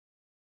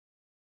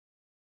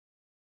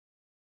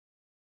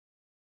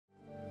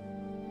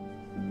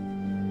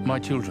My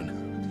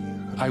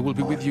children, I will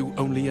be with you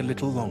only a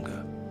little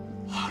longer.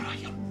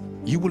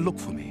 You will look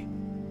for me,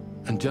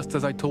 and just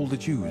as I told the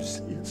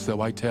Jews,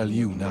 so I tell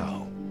you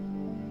now.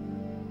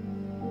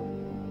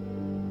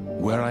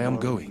 Where I am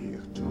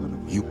going,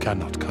 you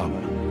cannot come.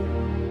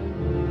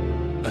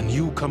 A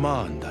new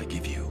command I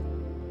give you.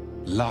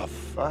 Love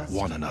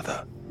one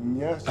another.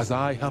 As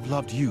I have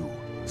loved you,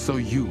 so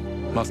you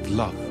must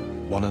love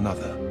one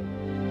another.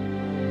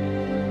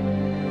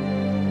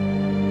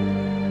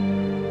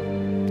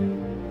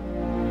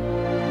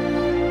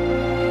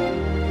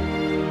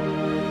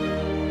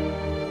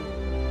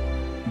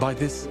 By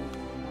this,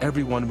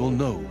 everyone will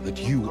know that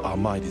you are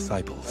my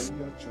disciples,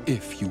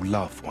 if you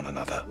love one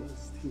another.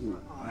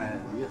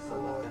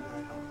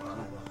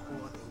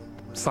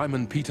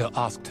 Simon Peter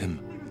asked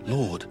him,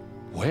 Lord,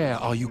 where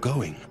are you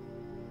going?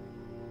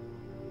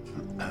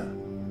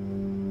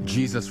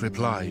 Jesus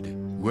replied,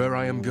 Where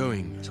I am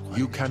going,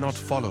 you cannot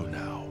follow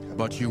now,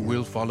 but you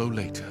will follow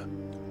later.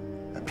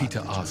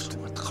 Peter asked,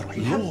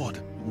 Lord,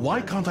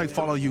 why can't I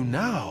follow you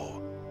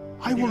now?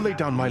 I will lay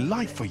down my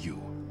life for you.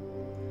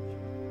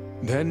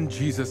 Then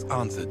Jesus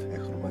answered,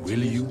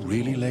 Will you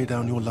really lay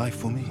down your life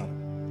for me?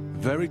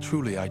 Very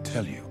truly I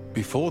tell you,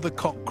 before the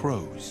cock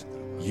crows,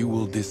 you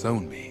will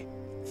disown me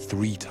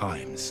 3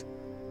 times.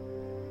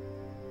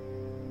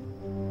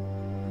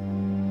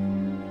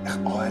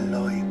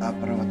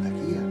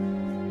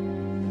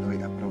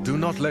 Do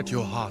not let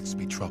your hearts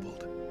be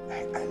troubled.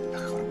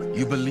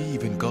 You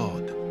believe in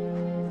God.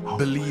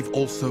 Believe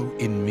also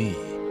in me.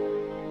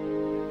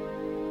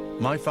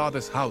 My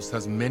Father's house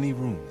has many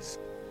rooms.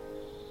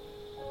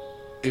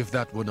 If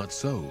that were not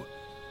so,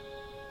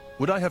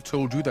 would I have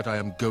told you that I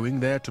am going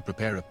there to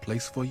prepare a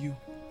place for you?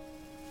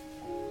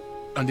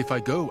 And if I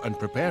go and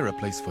prepare a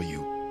place for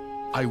you,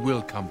 I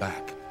will come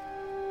back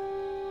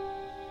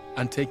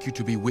and take you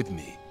to be with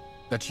me,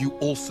 that you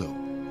also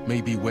may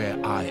be where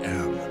I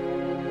am.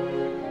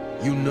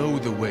 You know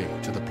the way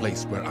to the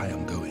place where I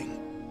am going.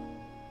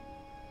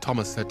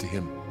 Thomas said to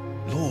him,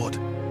 Lord,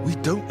 we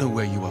don't know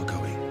where you are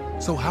going,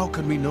 so how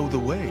can we know the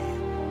way?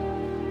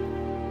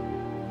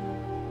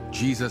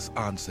 Jesus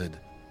answered,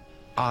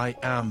 I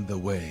am the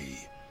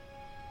way,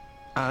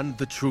 and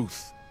the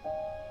truth,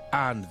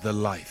 and the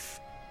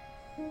life.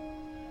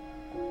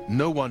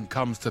 No one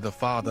comes to the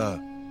Father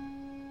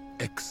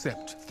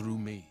except through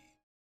me.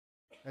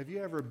 Have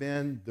you ever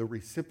been the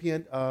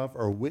recipient of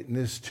or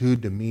witness to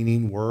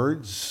demeaning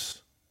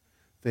words?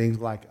 Things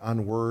like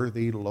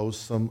unworthy,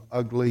 loathsome,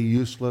 ugly,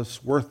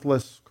 useless,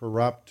 worthless,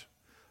 corrupt,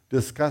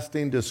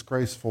 disgusting,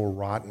 disgraceful,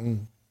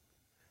 rotten.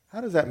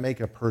 How does that make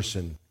a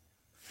person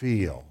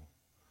feel?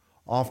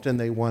 Often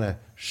they want to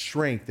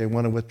shrink, they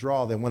want to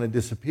withdraw, they want to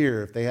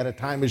disappear. If they had a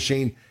time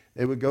machine,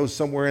 they would go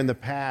somewhere in the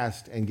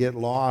past and get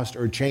lost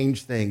or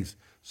change things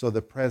so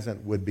the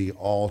present would be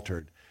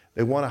altered.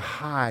 They want to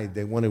hide,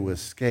 they want to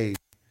escape.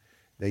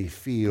 They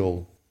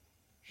feel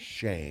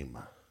shame.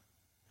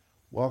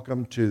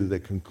 Welcome to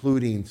the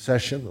concluding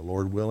session, the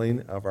Lord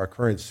willing, of our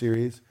current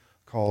series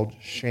called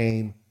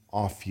Shame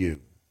Off You.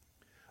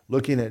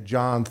 Looking at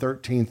John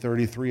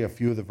 13:33, a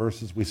few of the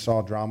verses we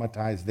saw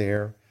dramatized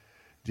there,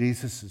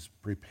 Jesus is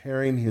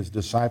preparing his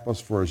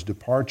disciples for his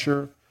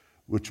departure,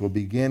 which will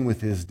begin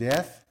with his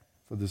death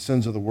for the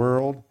sins of the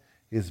world,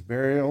 his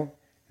burial,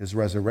 his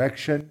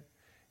resurrection,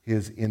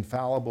 his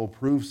infallible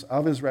proofs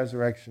of his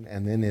resurrection,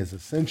 and then his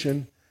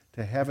ascension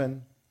to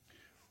heaven,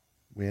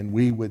 when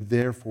we would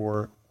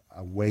therefore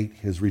await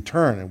his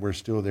return. And we're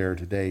still there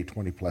today,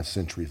 20 plus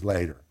centuries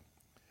later.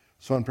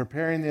 So in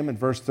preparing them, in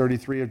verse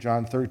 33 of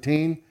John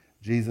 13,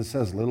 Jesus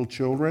says, Little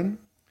children,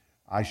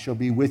 I shall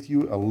be with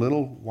you a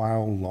little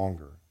while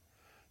longer.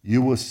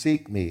 You will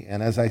seek me,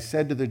 and as I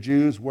said to the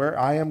Jews, where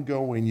I am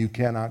going, you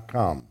cannot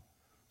come.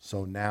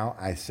 So now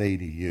I say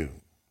to you,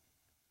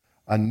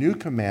 a new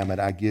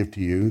commandment I give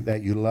to you,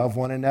 that you love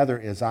one another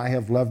as I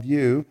have loved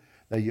you,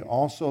 that you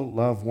also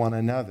love one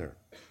another.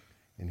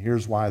 And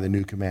here's why the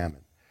new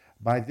commandment.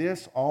 By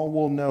this all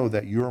will know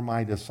that you are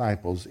my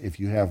disciples if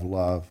you have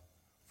love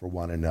for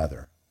one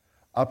another.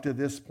 Up to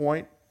this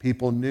point,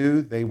 people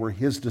knew they were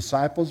his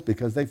disciples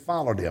because they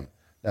followed him.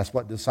 That's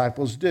what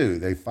disciples do.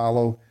 They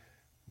follow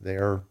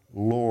their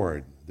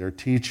Lord, their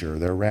teacher,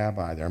 their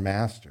rabbi, their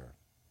master.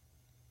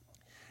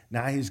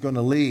 Now he's going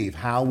to leave.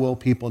 How will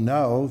people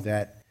know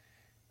that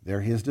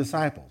they're his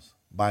disciples?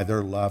 By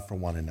their love for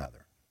one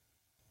another.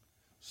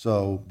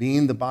 So,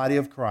 being the body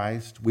of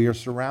Christ, we are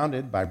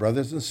surrounded by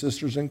brothers and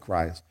sisters in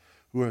Christ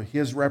who are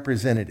his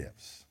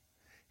representatives,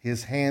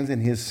 his hands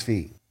and his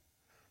feet.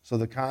 So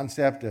the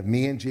concept of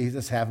me and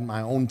Jesus having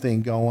my own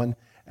thing going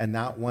and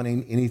not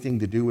wanting anything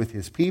to do with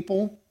his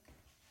people,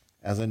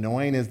 as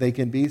annoying as they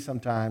can be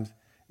sometimes,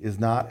 is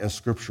not a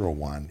scriptural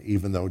one,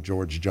 even though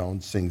George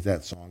Jones sings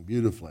that song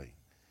beautifully.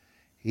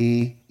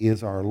 He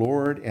is our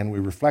Lord, and we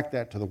reflect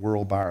that to the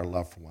world by our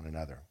love for one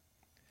another.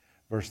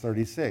 Verse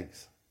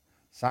 36,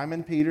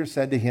 Simon Peter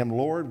said to him,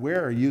 Lord,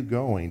 where are you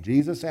going?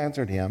 Jesus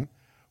answered him,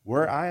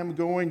 where I am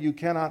going, you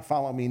cannot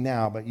follow me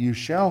now, but you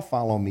shall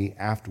follow me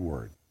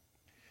afterward.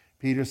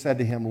 Peter said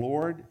to him,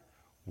 Lord,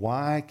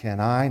 why can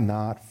I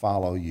not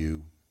follow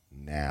you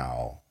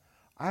now.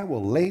 I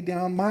will lay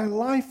down my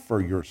life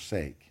for your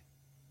sake.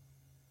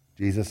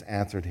 Jesus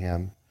answered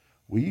him,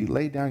 will you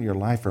lay down your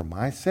life for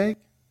my sake?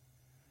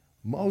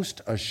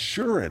 Most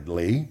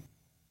assuredly,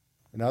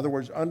 in other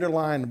words,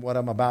 underline what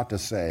I'm about to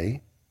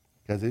say,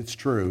 because it's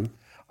true.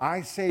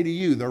 I say to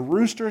you, the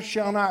rooster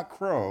shall not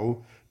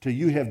crow till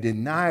you have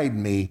denied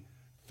me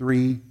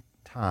 3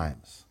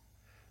 times.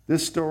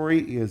 This story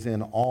is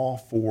in all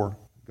 4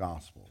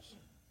 Gospels.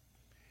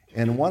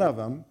 In one of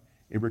them,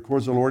 it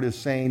records the Lord is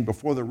saying,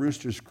 before the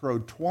roosters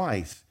crowed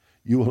twice,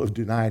 you will have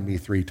denied me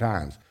 3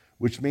 times,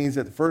 which means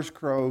that the first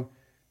crow,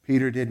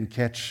 Peter didn't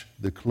catch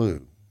the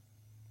clue.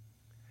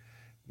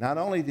 Not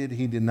only did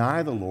he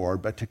deny the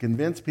Lord, but to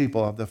convince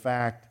people of the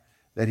fact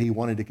that he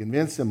wanted to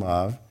convince them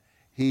of,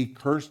 he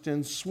cursed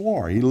and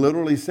swore. He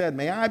literally said,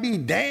 may I be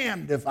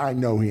damned if I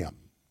know him.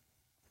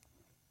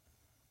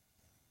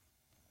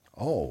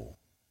 Oh,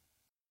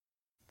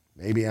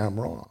 maybe I'm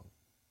wrong.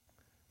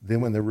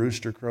 Then when the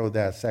rooster crowed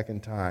that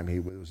second time,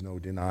 there was no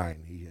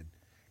denying.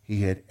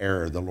 He had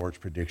erred. The Lord's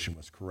prediction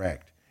was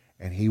correct.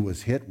 And he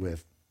was hit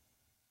with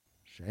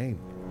shame.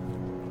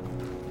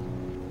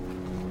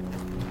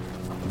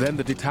 Then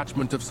the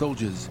detachment of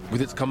soldiers,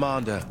 with its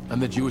commander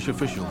and the Jewish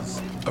officials,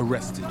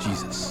 arrested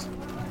Jesus.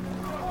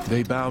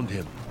 They bound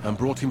him and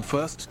brought him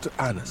first to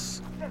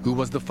Annas, who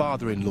was the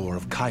father-in-law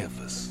of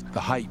Caiaphas, the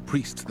high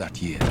priest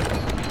that year.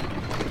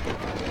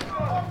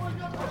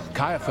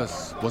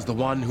 Caiaphas was the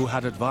one who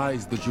had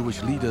advised the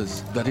Jewish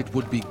leaders that it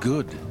would be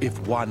good if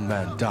one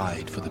man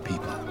died for the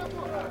people.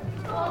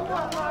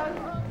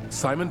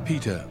 Simon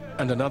Peter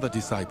and another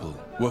disciple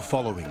were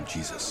following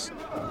Jesus.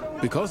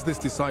 Because this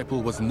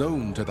disciple was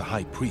known to the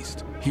high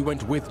priest, he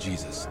went with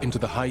Jesus into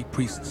the high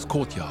priest's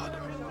courtyard,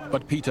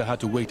 but Peter had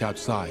to wait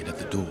outside at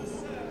the door.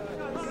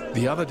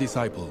 The other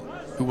disciple,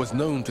 who was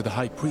known to the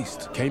high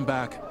priest, came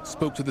back,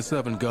 spoke to the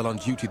servant girl on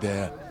duty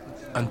there,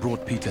 and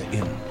brought Peter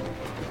in.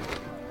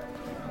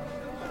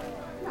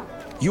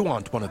 You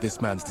aren't one of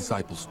this man's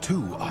disciples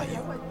too, are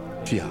you?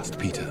 She asked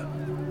Peter.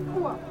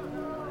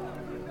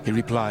 He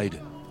replied,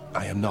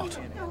 I am not.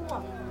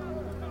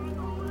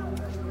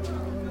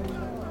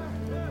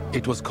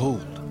 It was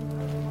cold,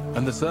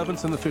 and the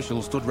servants and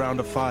officials stood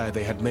round a fire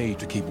they had made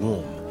to keep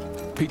warm.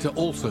 Peter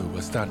also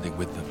was standing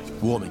with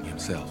them, warming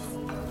himself.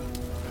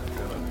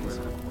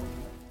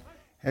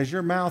 Has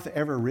your mouth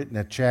ever written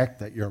a check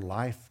that your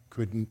life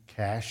couldn't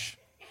cash?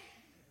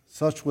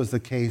 Such was the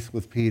case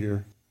with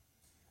Peter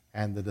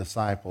and the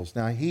disciples.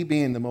 Now, he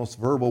being the most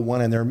verbal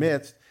one in their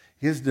midst,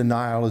 his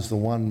denial is the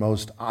one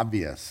most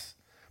obvious.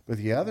 But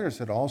the others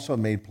had also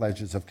made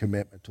pledges of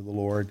commitment to the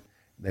Lord.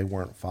 They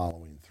weren't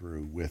following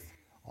through with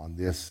on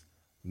this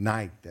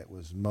night that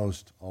was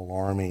most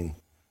alarming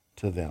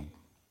to them.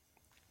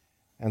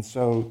 And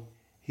so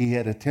he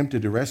had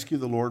attempted to rescue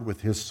the Lord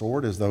with his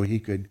sword as though he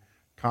could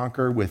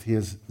conquer with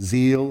his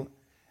zeal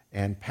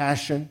and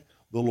passion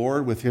the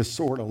Lord with his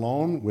sword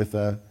alone, with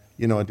a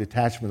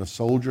detachment of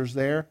soldiers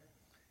there.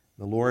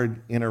 The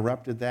Lord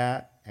interrupted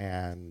that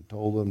and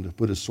told them to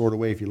put his sword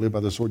away. If you live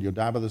by the sword, you'll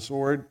die by the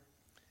sword,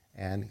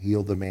 and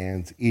healed the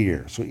man's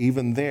ear. So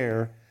even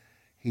there,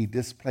 he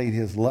displayed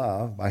his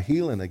love by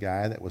healing a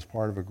guy that was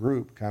part of a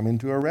group coming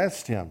to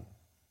arrest him.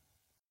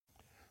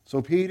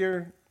 So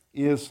Peter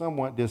is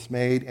somewhat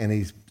dismayed, and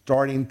he's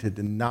starting to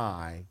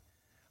deny,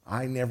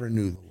 I never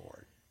knew the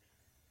Lord.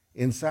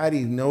 Inside,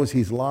 he knows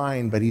he's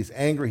lying, but he's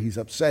angry, he's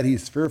upset,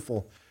 he's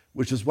fearful,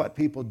 which is what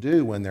people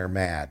do when they're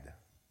mad,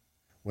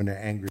 when they're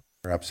angry,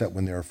 they're upset,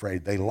 when they're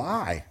afraid. They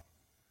lie.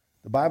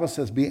 The Bible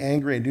says, be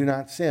angry and do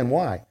not sin.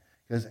 Why?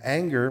 Because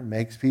anger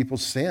makes people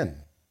sin.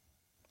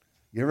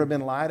 You ever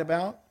been lied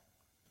about?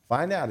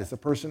 Find out. Is a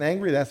person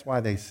angry? That's why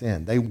they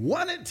sin. They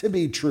want it to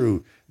be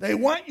true. They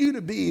want you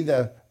to be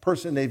the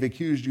person they've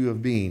accused you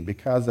of being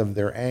because of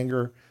their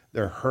anger,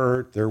 their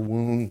hurt, their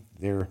wound,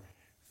 their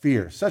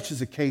fear. Such is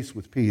the case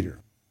with Peter.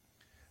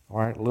 All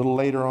right, a little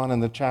later on in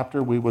the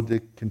chapter, we will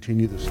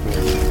continue the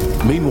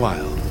story.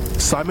 Meanwhile,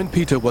 Simon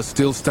Peter was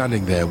still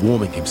standing there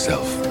warming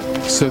himself.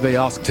 So they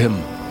asked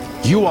him,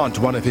 you aren't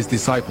one of his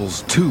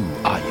disciples too,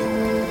 are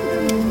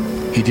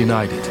you? He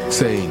denied it,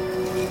 saying,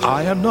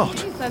 I am not.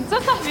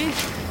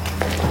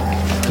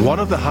 One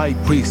of the high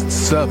priest's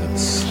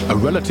servants, a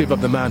relative of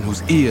the man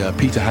whose ear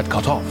Peter had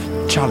cut off,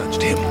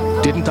 challenged him.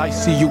 Didn't I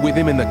see you with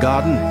him in the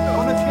garden?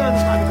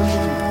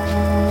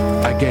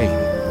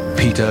 Again,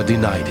 Peter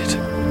denied it.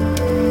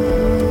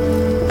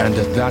 And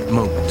at that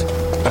moment,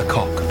 a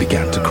cock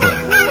began to crow.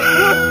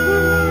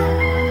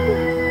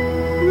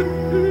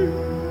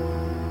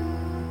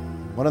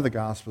 One of the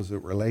Gospels,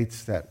 it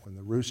relates that when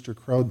the rooster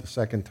crowed the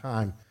second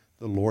time,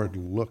 the Lord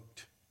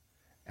looked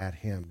at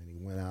him and he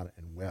went out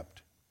and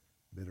wept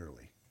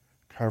bitterly,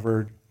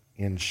 covered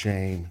in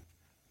shame,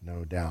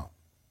 no doubt.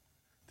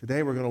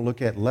 Today we're going to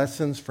look at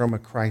lessons from a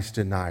Christ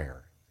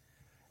denier.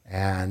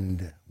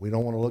 And we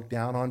don't want to look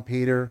down on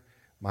Peter.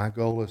 My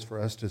goal is for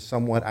us to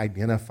somewhat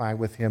identify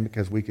with him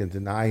because we can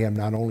deny him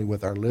not only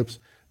with our lips,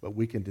 but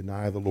we can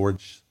deny the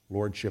Lord's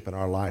lordship in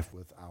our life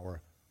with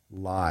our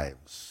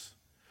lives.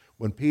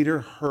 When Peter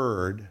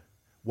heard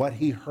what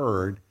he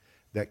heard,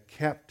 that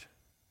kept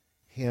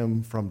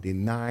him from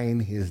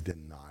denying his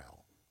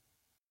denial?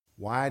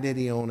 Why did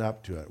he own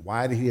up to it?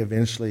 Why did he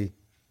eventually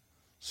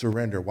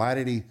surrender? Why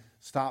did he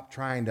stop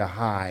trying to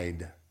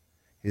hide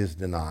his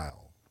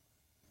denial?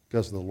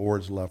 Because of the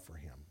Lord's love for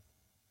him.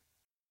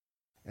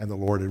 And the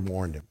Lord had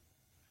warned him.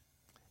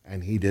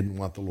 And he didn't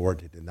want the Lord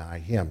to deny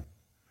him.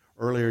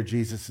 Earlier,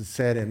 Jesus had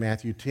said in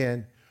Matthew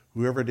 10,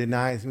 whoever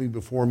denies me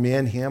before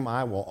men, him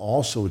I will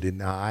also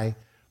deny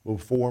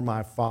before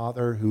my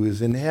Father who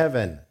is in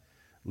heaven.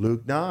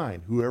 Luke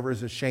 9, whoever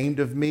is ashamed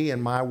of me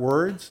and my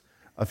words,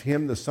 of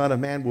him the Son of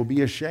Man will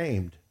be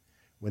ashamed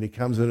when he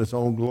comes in his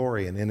own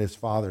glory and in his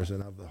Father's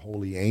and of the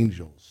holy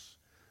angels.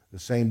 The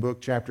same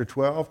book, chapter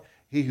 12,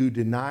 he who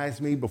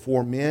denies me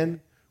before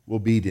men will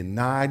be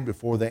denied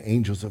before the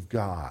angels of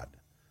God.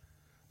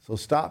 So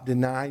stop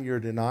denying your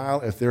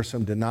denial. If there's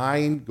some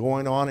denying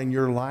going on in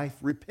your life,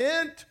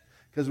 repent,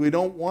 because we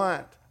don't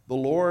want the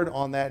Lord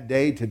on that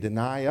day to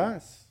deny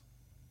us,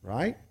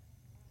 right?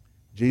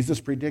 Jesus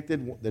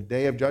predicted the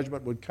day of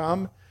judgment would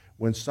come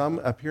when some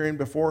appearing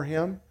before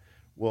him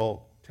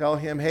will tell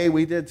him, hey,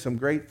 we did some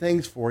great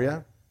things for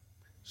you,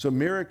 some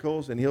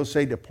miracles, and he'll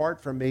say,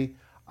 depart from me,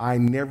 I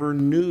never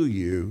knew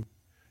you,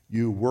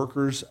 you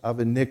workers of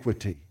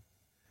iniquity.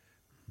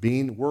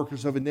 Being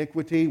workers of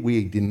iniquity,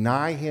 we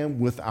deny him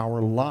with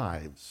our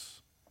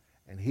lives,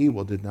 and he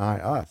will deny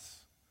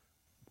us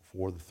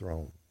before the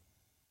throne.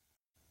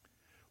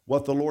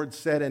 What the Lord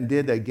said and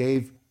did that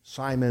gave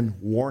Simon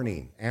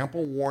warning,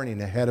 ample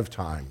warning ahead of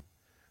time.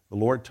 The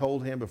Lord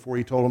told him before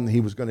he told him that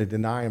he was going to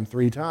deny him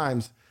 3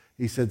 times,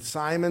 he said,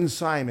 Simon,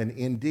 Simon,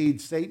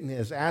 indeed Satan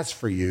has asked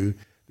for you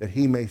that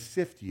he may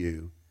sift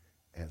you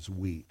as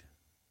wheat.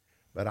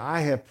 But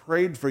I have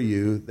prayed for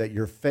you that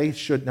your faith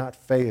should not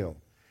fail.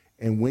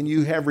 And when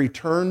you have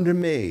returned to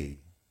me,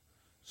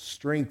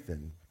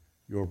 strengthen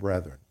your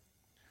brethren.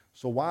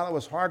 So while it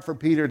was hard for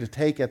Peter to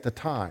take at the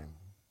time,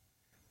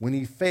 when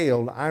he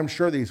failed, I'm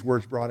sure these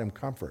words brought him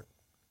comfort.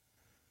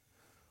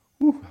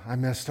 Whew, I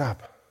messed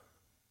up,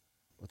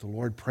 but the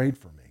Lord prayed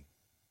for me.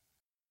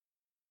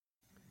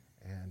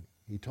 And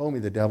he told me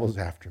the devil's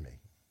after me.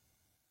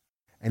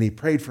 And he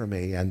prayed for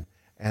me, and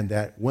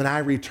that when I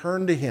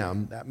return to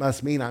him, that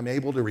must mean I'm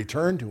able to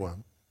return to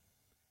him.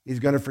 He's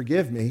going to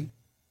forgive me.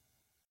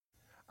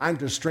 I'm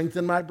to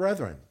strengthen my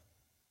brethren.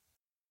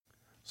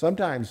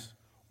 Sometimes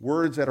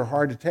words that are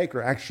hard to take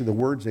are actually the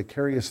words that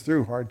carry us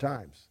through hard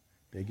times.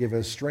 They give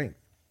us strength.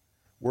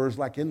 Words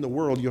like, in the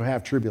world you'll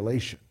have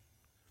tribulation,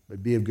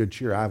 but be of good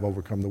cheer, I've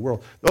overcome the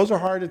world. Those are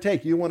hard to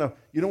take. You don't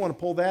want to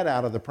pull that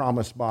out of the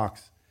promise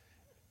box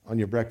on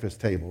your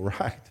breakfast table,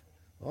 right?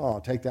 Oh,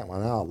 I'll take that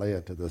one out, lay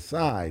it to the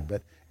side.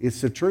 But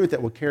it's the truth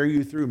that will carry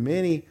you through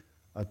many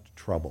a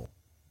trouble.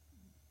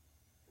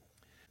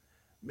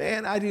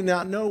 Man, I do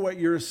not know what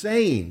you're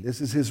saying.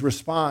 This is his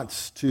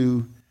response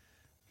to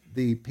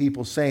the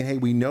people saying, hey,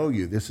 we know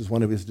you. This is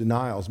one of his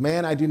denials.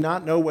 Man, I do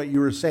not know what you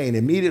were saying.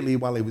 Immediately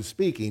while he was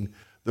speaking,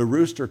 the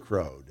rooster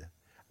crowed,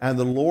 and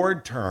the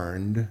Lord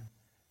turned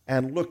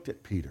and looked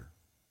at Peter.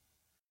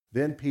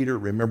 Then Peter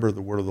remembered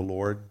the word of the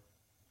Lord,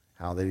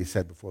 how that he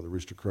said, before the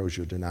rooster crows,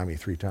 you'll deny me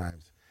 3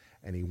 times.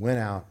 And he went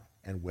out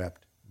and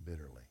wept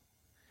bitterly.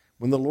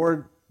 When the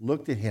Lord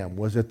looked at him,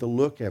 was it the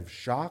look of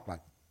shock,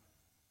 like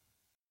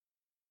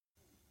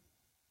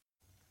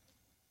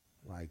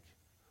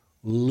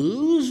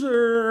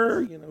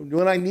loser,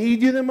 when I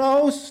need you the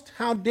most,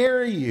 how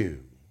dare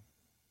you?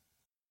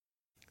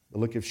 The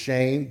look of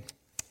shame.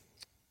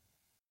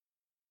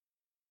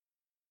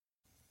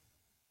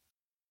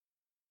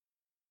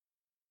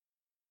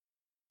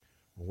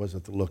 Or was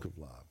it the look of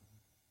love?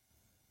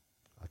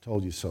 I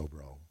told you so,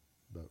 bro.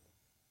 But,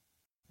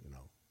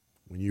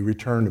 when you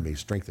return to me,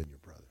 strengthen your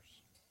brothers.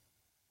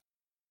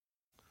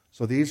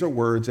 So these are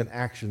words and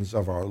actions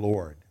of our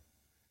Lord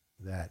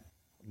that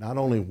not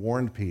only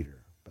warned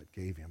Peter, but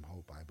gave him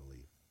hope, I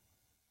believe.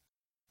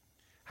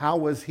 How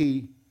was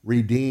he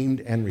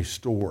redeemed and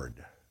restored?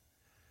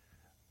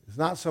 It's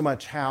not so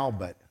much how,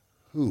 but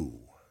who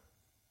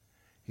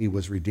he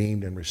was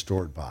redeemed and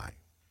restored by.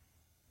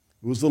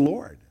 It was the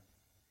Lord.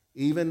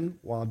 Even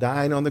while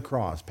dying on the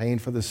cross, paying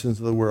for the sins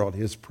of the world,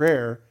 his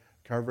prayer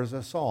covers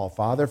us all.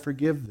 Father,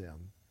 forgive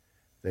them.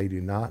 They do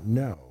not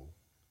know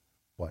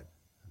what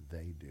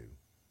they do.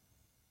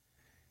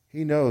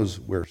 He knows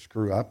we're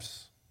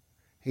screw-ups.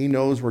 He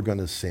knows we're going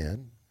to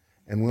sin.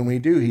 And when we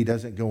do, he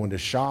doesn't go into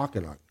shock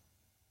and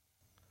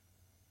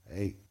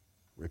hey,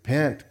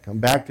 repent, come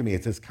back to me.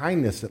 It's his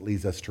kindness that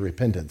leads us to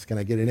repentance. Can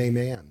I get an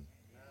amen?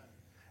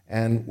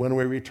 And when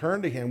we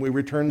return to him, we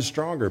return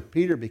stronger.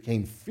 Peter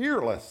became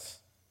fearless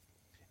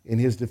in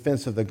his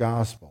defense of the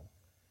gospel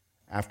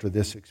after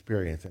this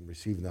experience and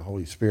receiving the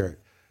Holy Spirit,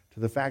 to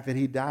the fact that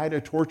he died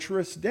a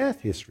torturous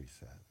death, history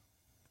says,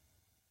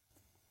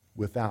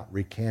 without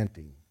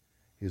recanting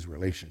his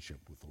relationship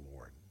with the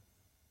Lord.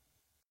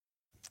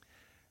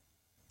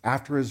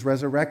 After his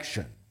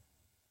resurrection,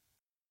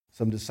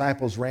 some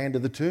disciples ran to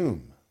the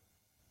tomb.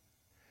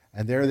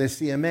 And there they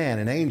see a man,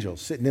 an angel,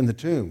 sitting in the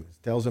tomb.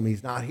 Tells them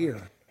he's not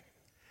here.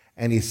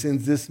 And he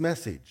sends this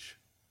message.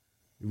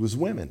 It was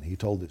women he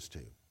told this to.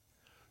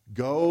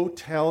 Go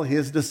tell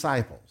his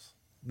disciples,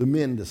 the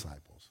men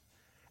disciples,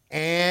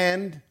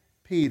 and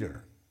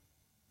Peter,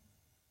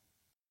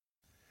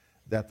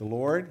 that the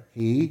Lord,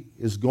 he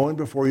is going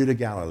before you to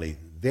Galilee.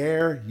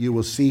 There you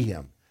will see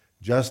him,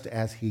 just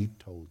as he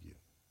told you.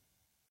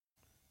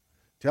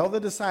 Tell the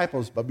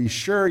disciples, but be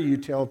sure you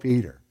tell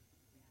Peter.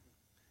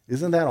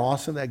 Isn't that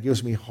awesome? That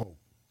gives me hope.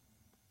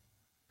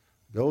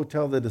 Go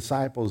tell the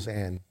disciples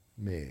and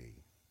me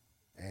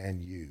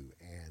and you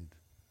and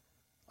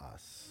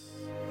us.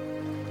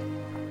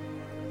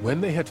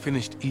 When they had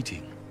finished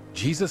eating,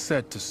 Jesus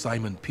said to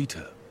Simon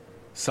Peter,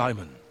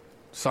 Simon,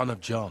 son of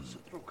John,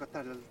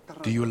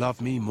 do you love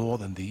me more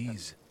than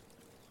these?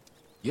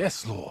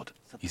 Yes, Lord,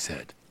 he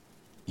said.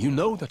 You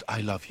know that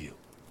I love you.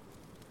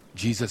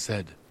 Jesus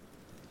said,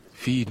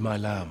 feed my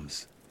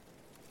lambs.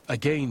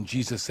 Again,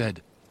 Jesus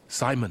said,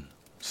 Simon,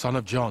 son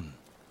of John,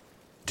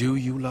 do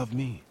you love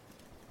me?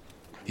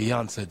 He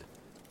answered,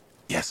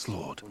 yes,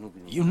 Lord,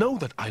 you know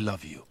that I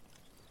love you.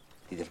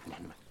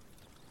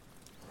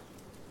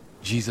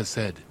 Jesus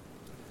said,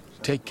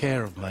 take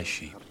care of my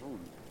sheep.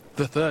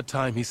 The third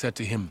time he said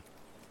to him,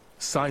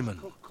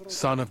 Simon,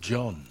 son of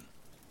John,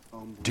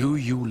 do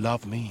you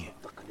love me?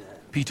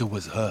 Peter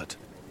was hurt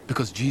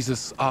because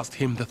Jesus asked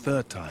him the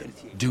third time,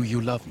 do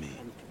you love me?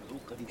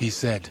 He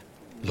said,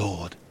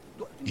 Lord,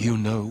 you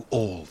know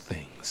all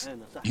things.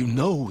 You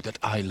know that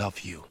I love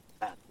you.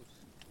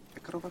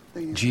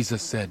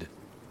 Jesus said,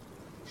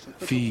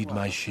 feed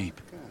my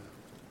sheep.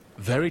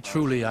 Very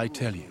truly I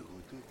tell you,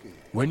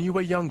 when you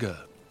were younger,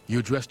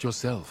 you dressed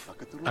yourself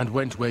and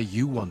went where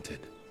you wanted.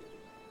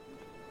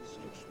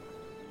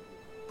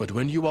 But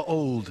when you are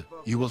old,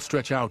 you will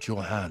stretch out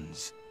your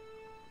hands,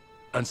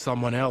 and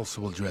someone else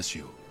will dress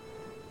you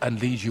and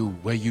lead you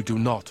where you do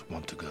not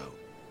want to go.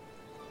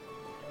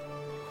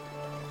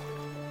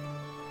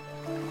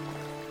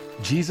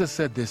 Jesus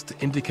said this to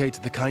indicate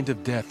the kind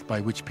of death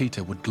by which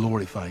Peter would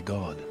glorify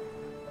God.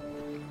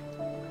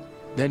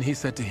 Then he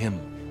said to him,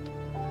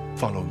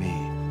 follow me.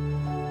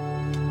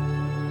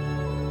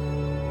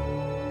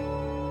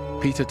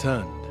 Peter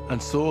turned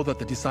and saw that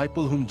the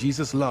disciple whom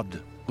Jesus loved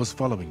was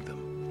following them.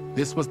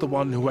 This was the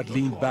one who had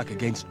leaned back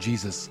against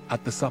Jesus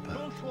at the supper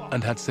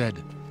and had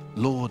said,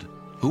 Lord,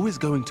 who is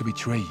going to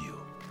betray you?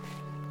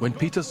 When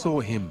Peter saw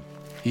him,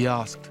 he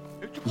asked,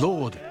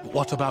 Lord,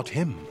 what about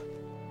him?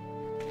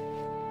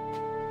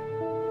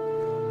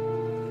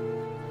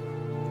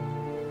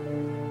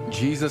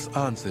 Jesus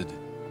answered,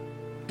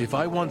 if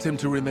I want him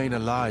to remain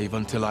alive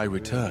until I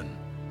return,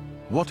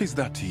 what is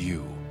that to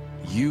you?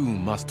 You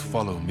must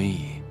follow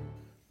me.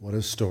 What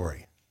a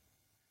story.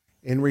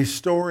 In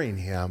restoring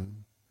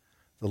him,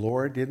 the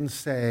Lord didn't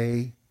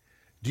say,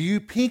 do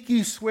you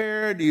pinky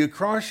swear? Do you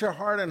cross your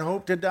heart and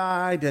hope to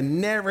die, to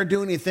never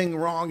do anything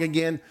wrong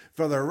again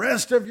for the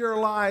rest of your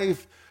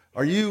life?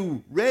 Are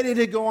you ready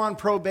to go on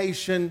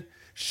probation?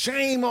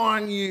 Shame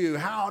on you.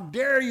 How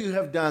dare you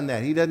have done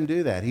that? He doesn't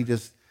do that.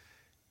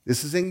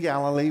 This is in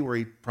Galilee where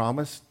he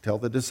promised, tell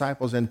the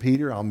disciples and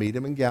Peter, I'll meet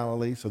him in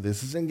Galilee. So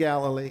this is in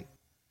Galilee.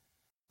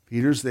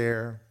 Peter's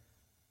there.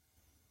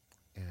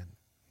 And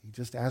he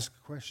just asked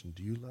a question,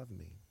 do you love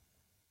me?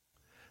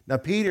 Now,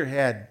 Peter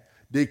had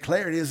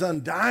declared his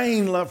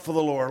undying love for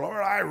the Lord.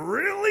 Lord, I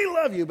really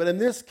love you. But in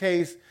this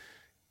case,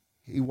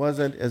 he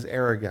wasn't as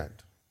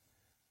arrogant.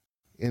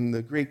 In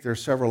the Greek, there are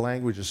several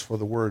languages for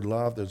the word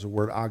love. There's a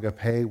word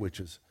agape, which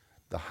is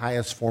the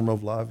highest form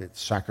of love.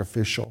 It's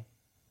sacrificial,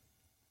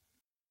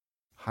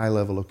 high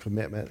level of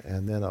commitment.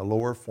 And then a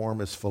lower form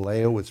is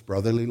phileo, it's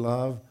brotherly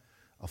love,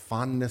 a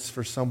fondness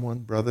for someone,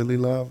 brotherly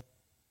love.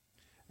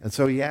 And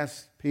so he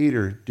asked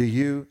Peter, do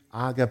you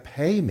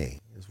agape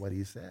me, is what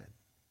he said.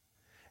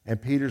 And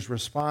Peter's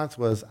response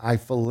was, I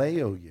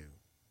phileo you.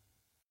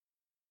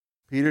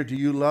 Peter, do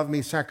you love me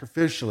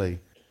sacrificially?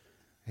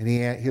 And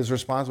his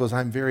response was,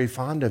 I'm very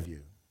fond of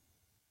you.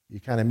 You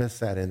kind of miss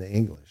that in the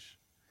English.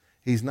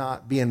 He's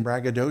not being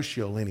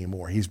braggadocial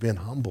anymore. He's been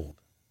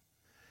humbled.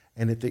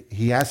 And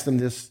he asked them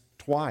this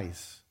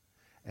twice.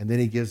 And then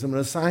he gives them an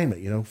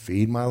assignment,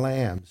 feed my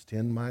lambs,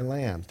 tend my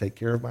lambs, take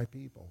care of my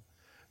people.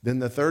 Then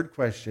the third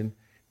question,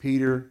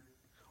 Peter,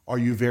 are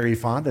you very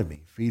fond of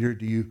me? Peter,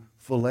 do you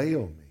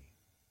phileo me?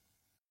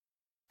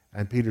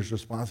 And Peter's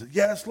response is,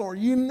 yes, Lord,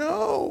 you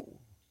know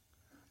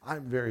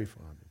I'm very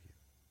fond of you.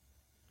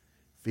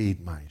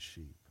 Feed my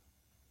sheep.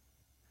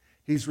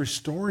 He's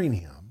restoring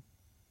him.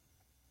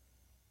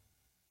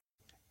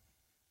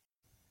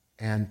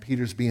 And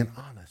Peter's being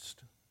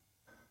honest.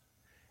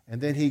 And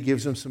then he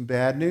gives him some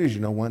bad news.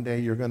 One day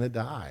you're going to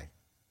die.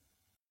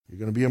 You're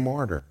going to be a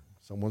martyr.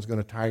 Someone's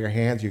going to tie your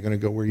hands. You're going to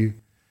go where you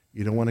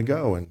don't want to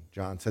go. And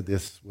John said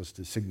this was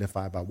to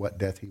signify by what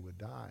death he would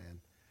die. And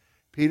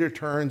Peter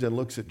turns and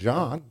looks at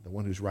John, the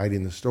one who's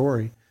writing the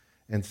story,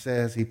 and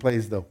says, he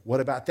plays the what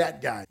about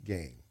that guy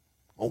game.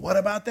 Oh, what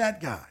about that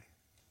guy?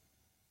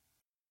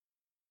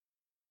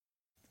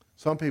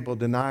 Some people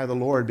deny the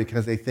Lord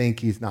because they think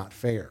he's not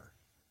fair,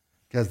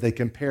 because they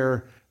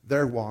compare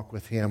their walk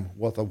with him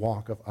with the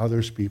walk of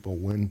others people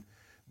when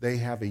they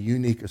have a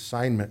unique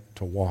assignment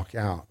to walk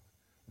out.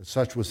 And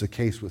such was the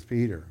case with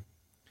Peter.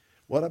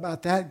 What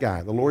about that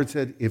guy? The Lord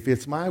said, if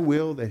it's my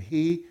will that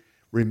he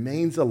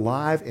remains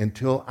alive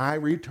until I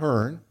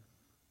return,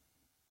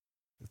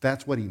 if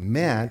that's what he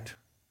meant,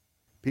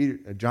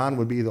 John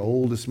would be the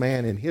oldest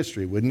man in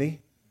history, wouldn't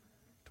he?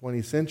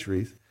 20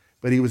 centuries.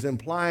 But he was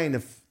implying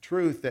the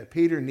truth that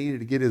Peter needed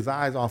to get his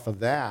eyes off of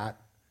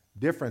that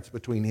difference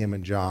between him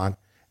and John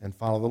and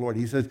follow the Lord.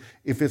 He says,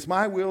 if it's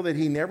my will that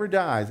he never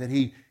dies, that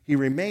he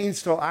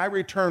remains till I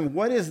return,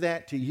 what is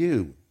that to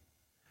you?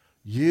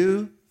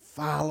 You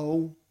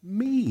follow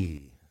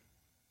me.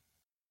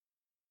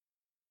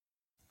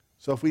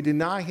 So if we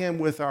deny him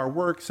with our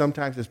work,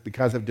 sometimes it's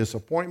because of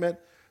disappointment,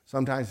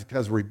 sometimes it's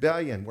because of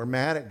rebellion. We're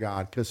mad at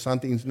God because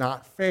something's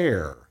not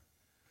fair.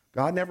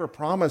 God never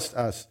promised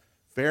us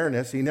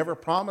fairness. He never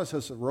promised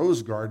us a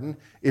rose garden.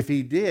 If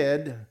he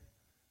did,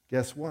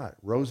 guess what?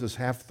 Roses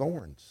have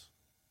thorns.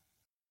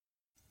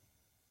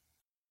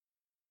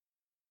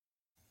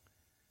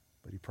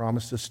 But he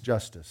promised us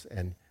justice,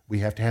 and we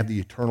have to have the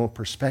eternal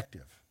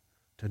perspective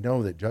to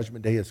know that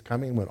Judgment Day is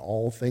coming when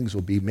all things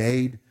will be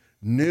made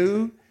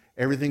new,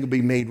 everything will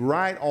be made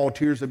right, all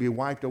tears will be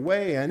wiped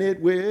away, and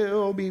it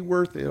will be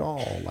worth it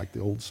all, like the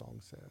old song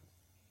said.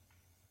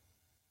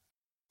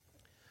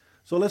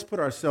 So let's put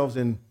ourselves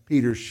in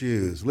Peter's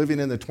shoes. Living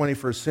in the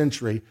 21st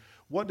century,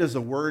 what does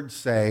the Word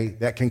say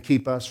that can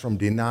keep us from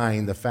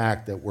denying the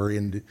fact that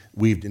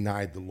we've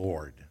denied the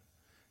Lord?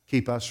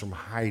 Keep us from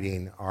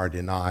hiding our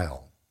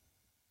denial.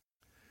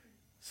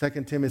 2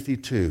 Timothy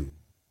 2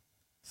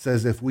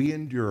 says, if we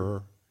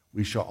endure,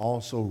 we shall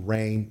also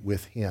reign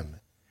with him.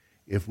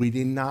 If we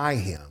deny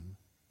him,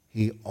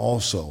 he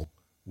also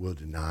will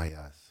deny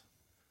us.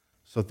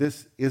 So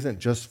this isn't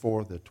just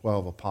for the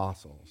 12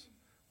 apostles.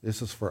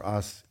 This is for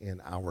us in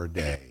our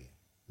day.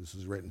 This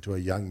is written to a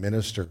young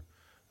minister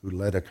who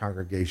led a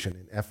congregation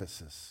in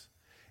Ephesus.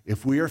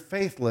 If we are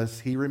faithless,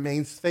 he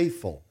remains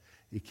faithful.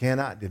 He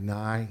cannot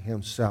deny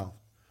himself.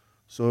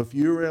 So if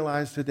you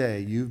realize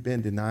today you've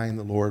been denying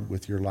the Lord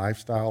with your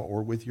lifestyle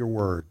or with your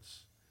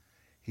words,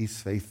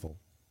 he's faithful.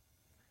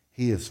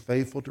 He is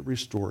faithful to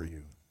restore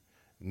you.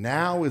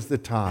 Now is the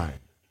time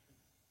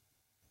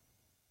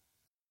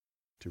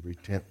to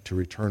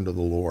return to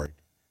the Lord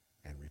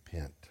and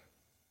repent.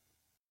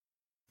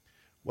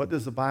 What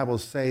does the Bible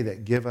say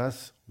that give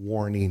us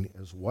warning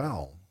as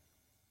well?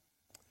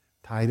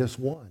 Titus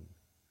 1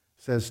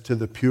 says, to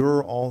the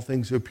pure all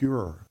things are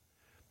pure,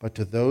 but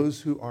to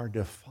those who are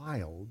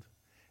defiled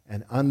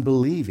and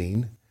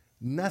unbelieving,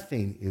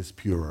 nothing is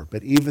pure,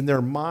 but even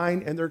their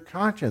mind and their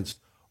conscience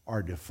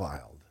are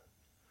defiled.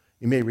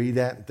 You may read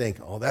that and think,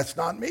 oh, that's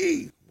not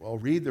me. Well,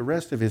 read the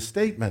rest of his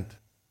statement.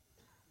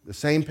 The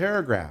same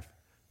paragraph,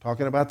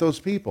 talking about those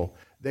people.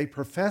 They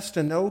profess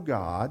to know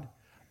God,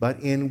 but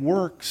in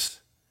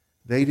works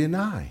they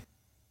deny.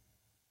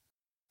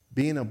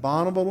 Being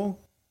abominable,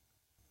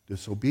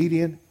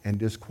 disobedient, and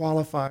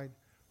disqualified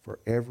for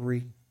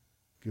every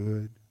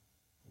good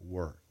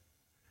work.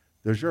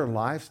 Does your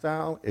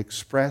lifestyle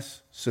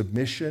express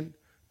submission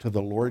to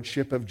the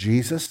lordship of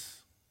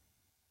Jesus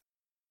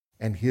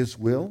and his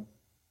will?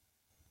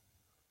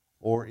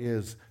 Or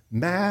is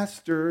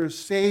Master,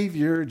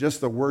 Savior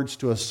just the words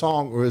to a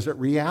song, or is it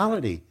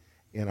reality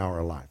in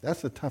our life?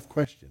 That's a tough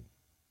question.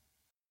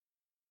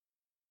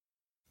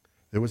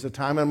 There was a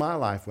time in my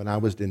life when I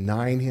was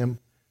denying him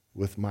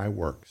with my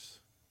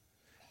works.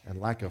 And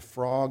like a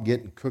frog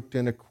getting cooked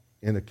in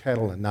a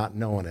kettle and not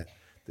knowing it,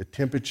 the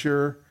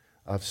temperature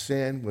of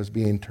sin was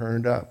being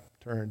turned up,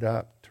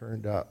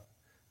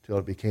 till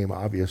it became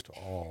obvious to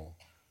all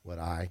what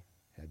I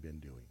had been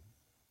doing.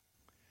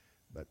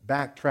 But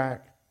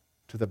backtrack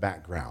to the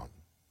background,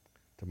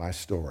 to my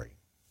story.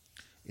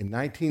 In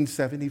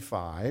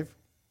 1975,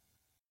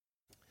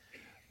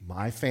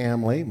 my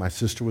family, my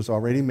sister was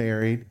already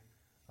married,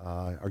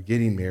 or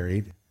getting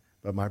married,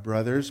 but my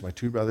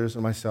two brothers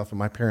and myself and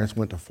my parents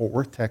went to Fort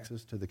Worth,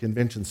 Texas, to the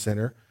convention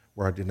center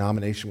where our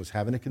denomination was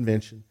having a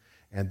convention.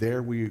 And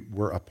there we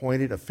were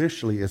appointed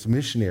officially as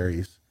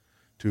missionaries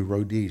to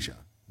Rhodesia,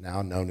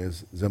 now known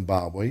as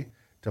Zimbabwe,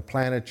 to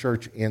plant a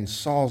church in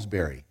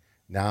Salisbury,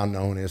 now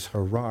known as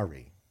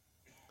Harare.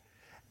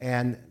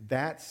 And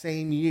that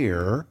same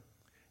year,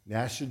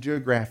 National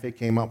Geographic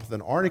came up with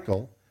an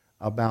article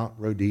about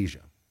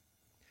Rhodesia.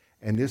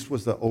 And this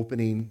was the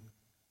opening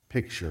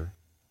picture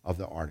of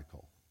the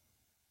article.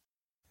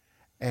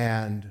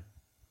 And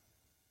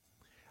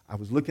I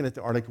was looking at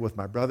the article with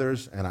my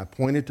brothers, and I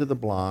pointed to the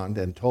blonde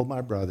and told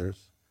my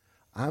brothers,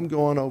 I'm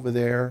going over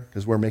there,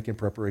 because we're making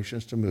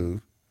preparations to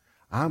move,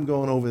 I'm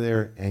going over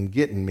there and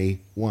getting me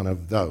one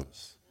of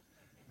those.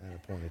 And I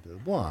pointed to the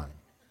blonde.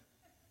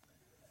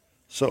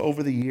 So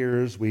over the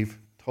years, we've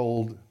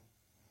told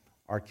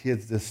our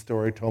kids this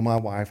story, told my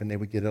wife, and they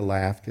would get a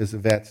laugh, because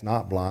Yvette's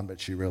not blonde, but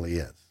she really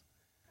is.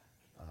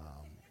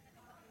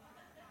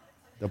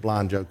 The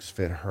blonde jokes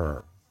fit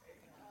her.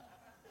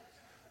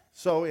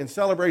 So in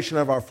celebration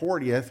of our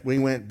 40th, we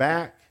went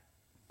back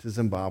to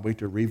Zimbabwe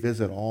to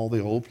revisit all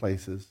the old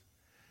places,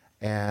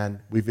 and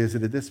we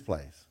visited this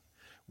place.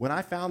 When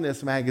I found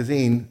this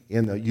magazine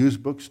in the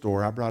used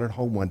bookstore, I brought it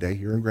home one day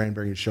here in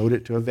Granbury and showed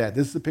it to a vet.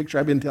 This is the picture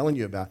I've been telling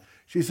you about.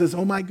 She says,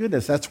 oh my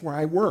goodness, that's where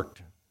I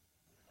worked.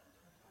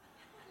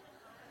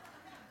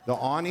 The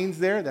awnings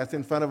there, that's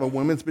in front of a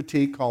women's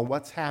boutique called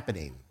What's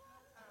Happening.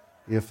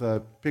 If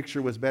a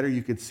picture was better,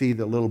 you could see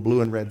the little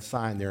blue and red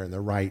sign there in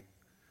the right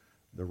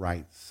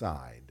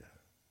side.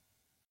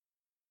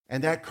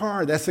 And that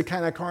car, that's the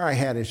kind of car I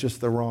had. It's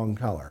just the wrong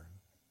color.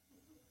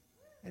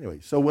 Anyway,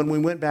 so when we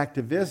went back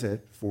to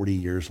visit 40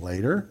 years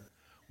later,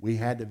 we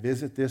had to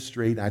visit this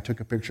street. And I took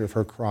a picture of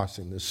her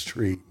crossing the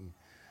street.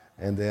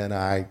 And then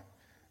I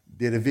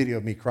did a video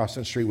of me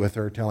crossing the street with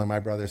her telling my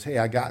brothers, hey,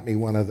 I got me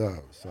one of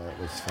those. So it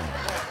was fun.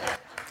 Yeah.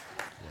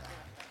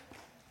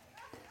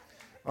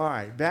 All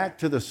right, back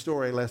to the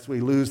story lest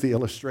we lose the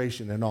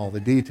illustration and all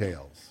the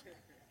details.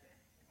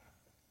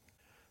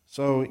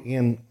 So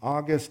in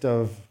August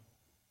of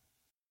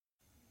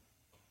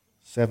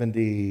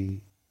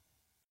 70,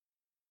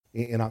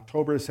 in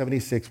October of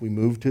 76, we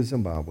moved to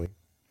Zimbabwe.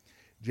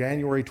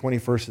 January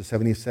 21st of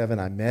 77,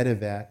 I met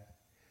Yvette.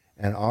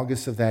 And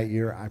August of that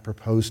year, I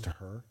proposed to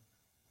her.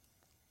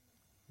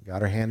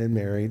 Got her hand in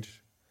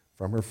marriage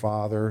from her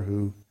father,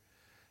 who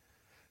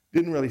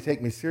didn't really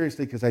take me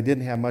seriously because I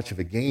didn't have much of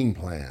a game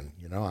plan.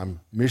 You know, I'm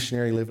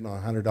missionary living on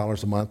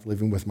 $100 a month,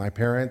 living with my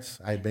parents.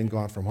 I had been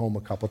gone from home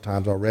a couple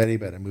times already,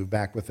 but I moved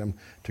back with them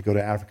to go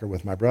to Africa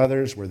with my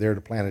brothers. We're there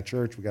to plant a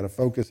church. We got to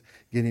focus.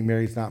 Getting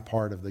married is not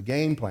part of the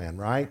game plan,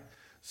 right?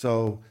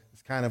 So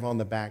it's kind of on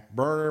the back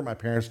burner. My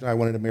parents knew I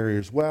wanted to marry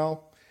as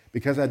well.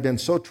 Because I'd been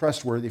so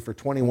trustworthy for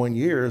 21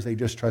 years, they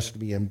just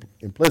trusted me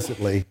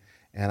implicitly,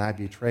 and I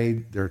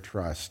betrayed their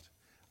trust.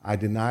 I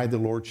denied the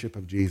lordship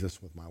of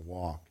Jesus with my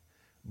walk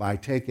by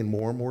taking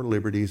more and more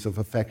liberties of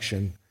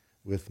affection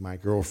with my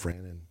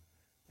girlfriend,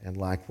 and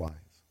likewise.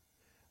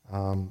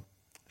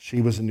 She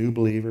was a new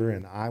believer,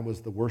 and I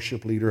was the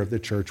worship leader of the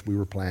church we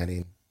were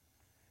planting.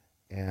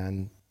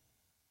 And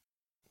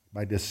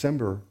by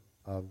December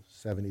of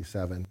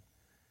 77,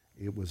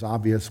 it was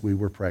obvious we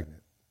were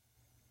pregnant.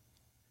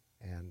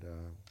 And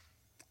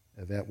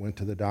Yvette went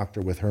to the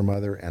doctor with her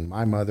mother and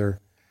my mother,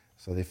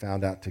 so they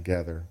found out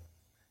together.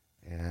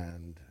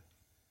 And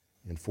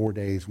in 4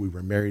 days, we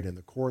were married in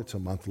the courts. A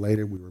month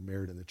later, we were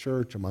married in the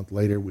church. A month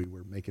later, we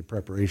were making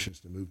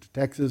preparations to move to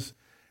Texas,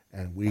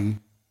 and we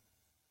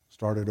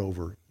started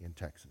over in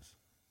Texas.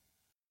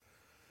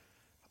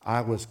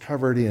 I was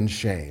covered in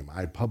shame.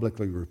 I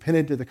publicly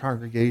repented to the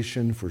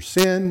congregation for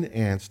sin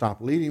and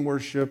stopped leading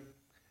worship.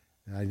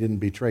 I didn't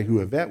betray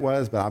who Yvette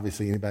was, but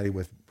obviously anybody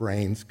with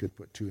brains could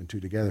put two and two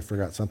together,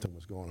 figure out something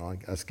was going on,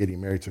 us getting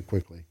married so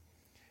quickly.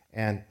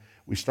 And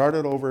we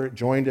started over,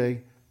 joined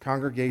a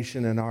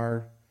congregation in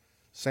our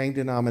same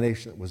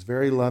denomination that was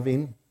very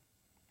loving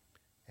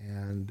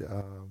and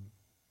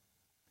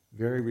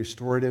very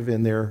restorative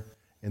in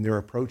their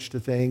approach to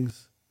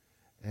things.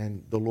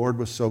 And the Lord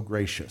was so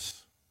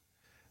gracious.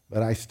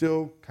 But I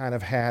still kind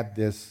of had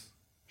this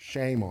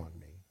shame on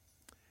me.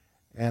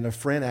 And a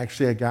friend,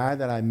 actually a guy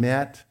that I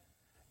met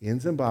in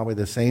Zimbabwe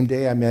the same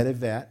day I met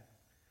Yvette,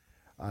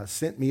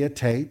 sent me a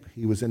tape.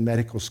 He was in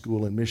medical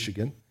school in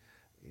Michigan,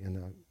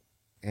 in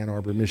Ann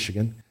Arbor,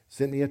 Michigan.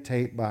 Sent me a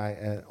tape by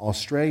an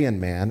Australian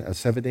man, a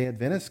Seventh-day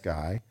Adventist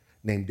guy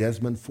named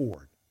Desmond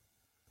Ford,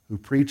 who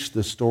preached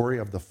the story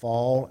of the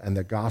fall and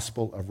the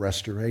gospel of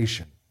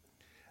restoration.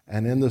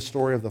 And in the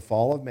story of the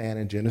fall of man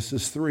in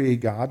Genesis 3,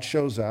 God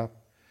shows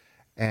up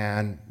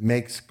and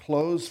makes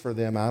clothes for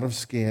them out of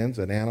skins.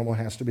 An animal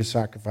has to be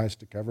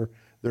sacrificed to cover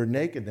their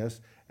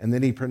nakedness. And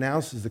then he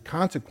pronounces the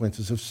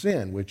consequences of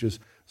sin, which is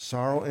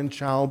sorrow in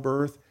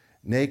childbirth,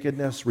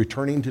 nakedness,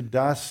 returning to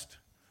dust,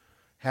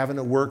 having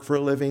to work for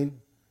a living,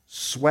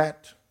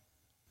 sweat,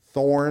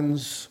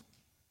 thorns,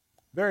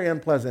 very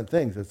unpleasant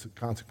things. It's a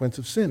consequence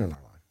of sin in our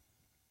life.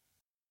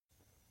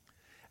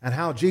 And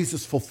how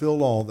Jesus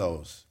fulfilled all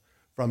those,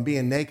 from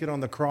being naked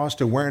on the cross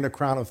to wearing a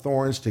crown of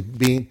thorns to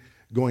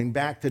going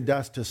back to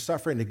dust to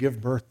suffering to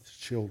give birth to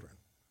children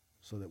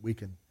so that we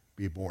can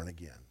be born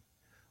again.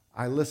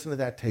 I listened to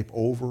that tape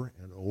over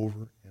and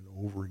over and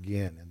over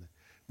again, and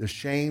the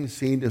shame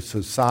seemed to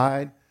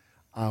subside.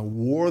 I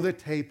wore the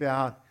tape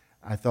out.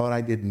 I thought I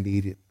didn't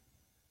need it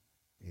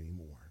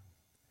anymore.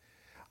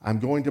 I'm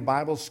going to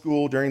Bible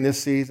school during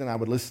this season. I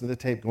would listen to the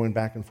tape going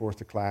back and forth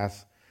to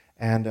class.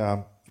 And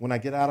when I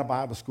get out of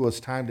Bible school, it's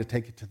time to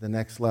take it to the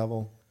next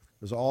level,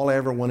 because all I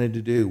ever wanted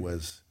to do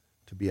was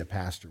to be a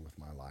pastor with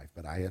my life,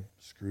 but I had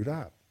screwed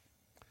up.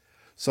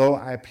 So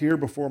I appeared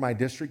before my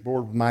district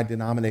board with my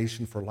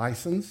denomination for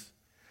license,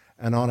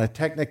 and on a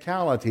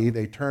technicality,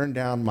 they turned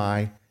down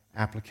my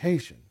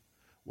application.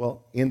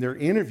 Well, in their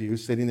interview,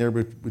 sitting there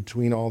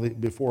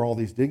before all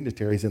these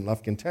dignitaries in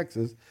Lufkin,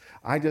 Texas,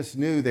 I just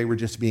knew they were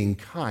just being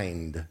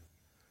kind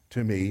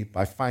to me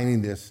by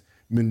finding this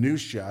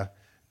minutia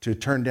to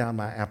turn down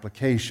my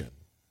application.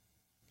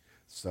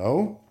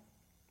 So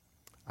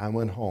I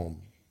went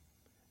home,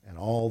 and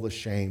all the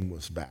shame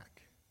was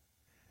back.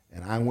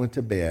 And I went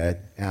to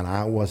bed, and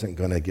I wasn't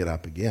going to get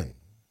up again.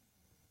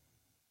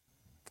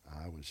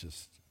 I was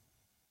just,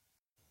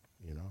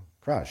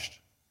 crushed.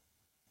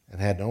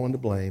 and had no one to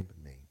blame but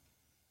me.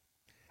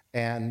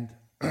 And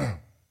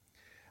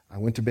I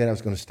went to bed. I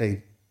was going to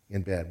stay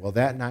in bed. Well,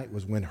 that night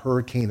was when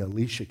Hurricane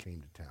Alicia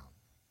came to town.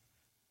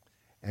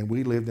 And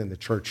we lived in the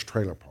church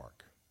trailer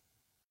park,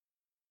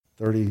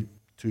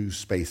 32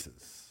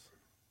 spaces.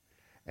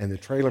 And the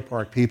trailer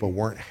park people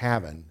weren't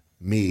having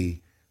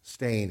me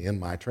staying in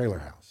my trailer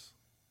house.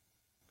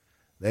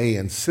 They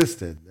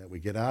insisted that we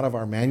get out of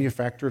our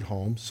manufactured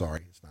home,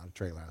 sorry, it's not a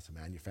trailer house, a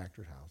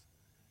manufactured house,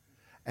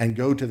 and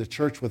go to the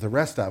church with the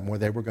rest of them where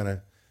they were going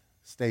to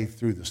stay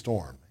through the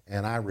storm.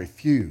 And I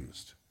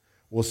refused.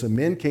 Well, some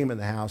men came in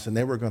the house and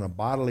they were going to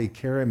bodily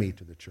carry me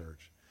to the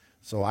church.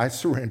 So I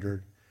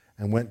surrendered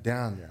and went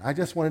down there. I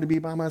just wanted to be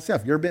by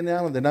myself. You ever been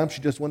down in the dumps,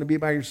 you just want to be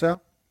by yourself?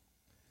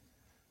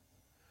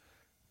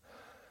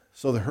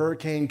 So the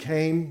hurricane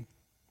came.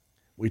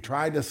 We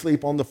tried to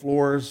sleep on the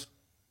floors,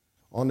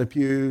 on the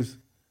pews.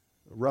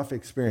 A rough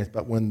experience.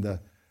 But when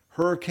the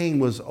hurricane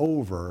was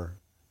over,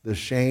 the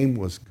shame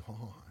was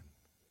gone.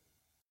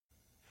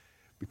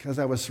 Because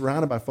I was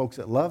surrounded by folks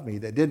that loved me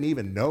that didn't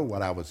even know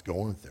what I was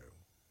going through.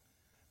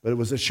 But it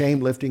was a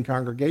shame-lifting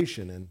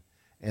congregation,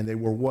 and they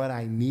were what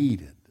I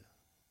needed.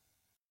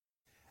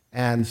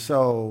 And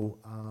so,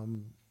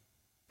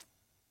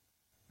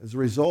 as a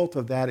result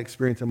of that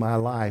experience in my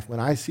life, when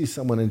I see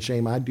someone in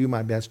shame, I do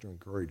my best to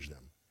encourage them.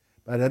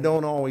 But I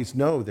don't always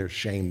know there's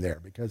shame there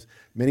because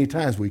many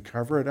times we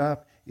cover it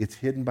up. It's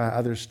hidden by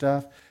other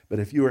stuff. But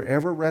if you are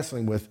ever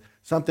wrestling with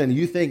something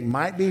you think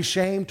might be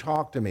shame,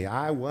 talk to me.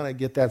 I want to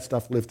get that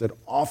stuff lifted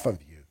off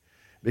of you.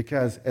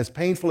 Because as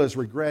painful as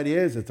regret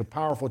is, it's a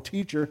powerful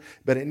teacher,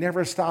 but it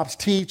never stops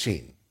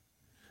teaching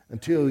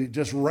until it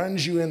just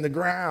runs you in the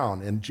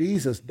ground. And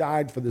Jesus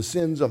died for the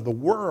sins of the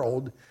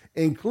world,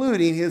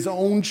 including his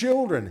own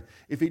children.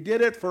 If he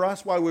did it for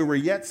us while we were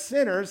yet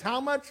sinners, how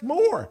much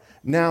more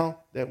now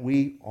that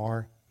we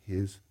are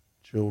his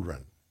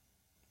children?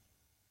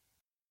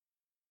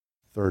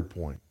 Third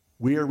point,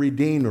 we are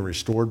redeemed and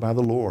restored by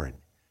the Lord.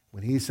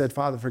 When he said,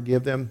 Father,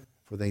 forgive them,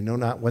 for they know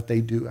not what they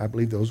do, I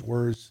believe those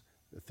words,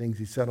 the things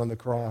he said on the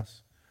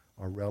cross,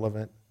 are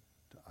relevant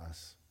to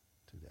us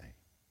today.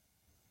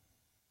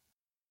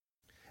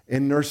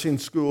 In nursing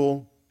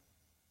school,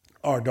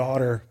 our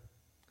daughter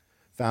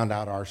found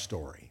out our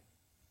story.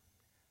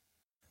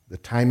 The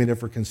timing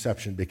of her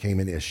conception became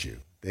an issue.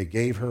 They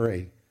gave her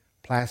a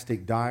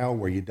plastic dial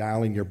where you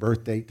dial in your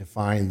birth date to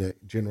find the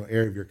general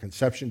area of your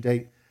conception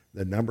date.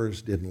 The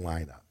numbers didn't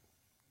line up.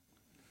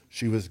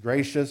 She was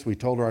gracious. We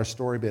told her our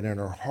story, but in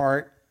her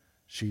heart,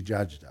 she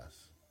judged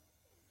us.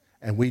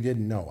 And we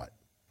didn't know it.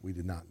 We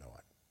did not know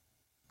it.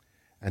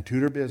 And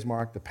Tudor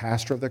Bismarck, the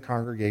pastor of the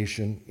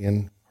congregation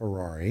in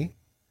Harare,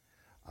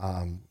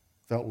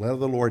 felt led of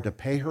the Lord to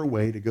pay her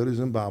way to go to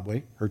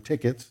Zimbabwe, her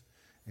tickets,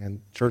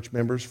 and church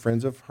members,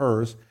 friends of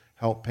hers,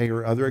 helped pay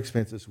her other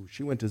expenses.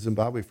 She went to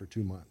Zimbabwe for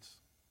 2 months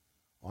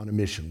on a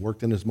mission,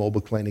 worked in his mobile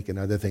clinic and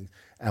other things.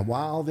 And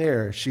while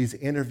there, she's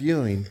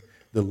interviewing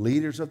the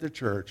leaders of the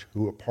church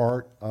who were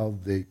part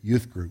of the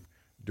youth group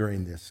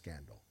during this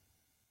scandal.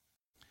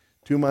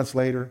 2 months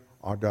later,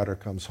 our daughter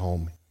comes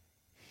home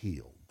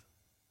healed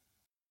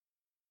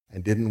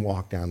and didn't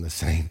walk down the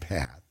same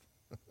path.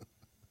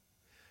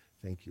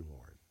 Thank you,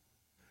 Lord.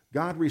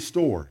 God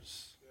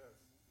restores.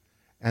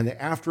 And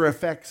the after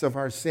effects of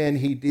our sin,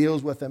 he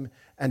deals with them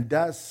and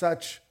does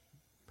such,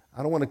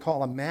 I don't want to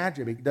call them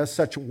magic, but he does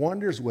such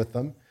wonders with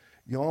them.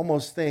 You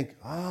almost think,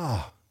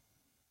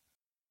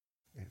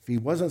 if he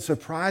wasn't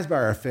surprised by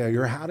our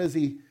failure, how does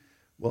he?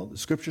 Well, the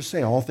scriptures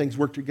say all things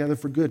work together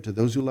for good to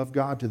those who love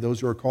God, to those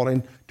who are called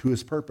into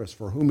his purpose.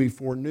 For whom he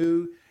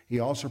foreknew, he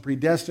also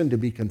predestined to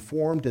be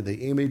conformed to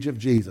the image of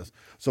Jesus.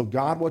 So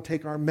God will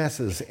take our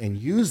messes and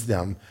use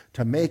them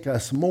to make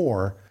us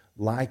more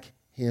like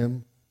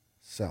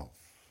himself.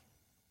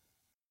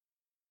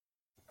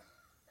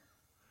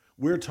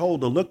 We're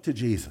told to look to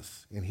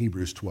Jesus in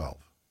Hebrews 12,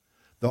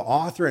 the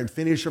author and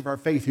finisher of our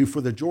faith, who for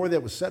the joy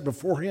that was set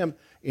before him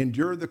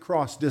endured the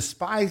cross,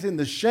 despising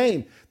the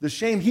shame. The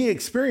shame he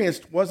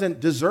experienced wasn't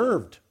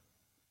deserved.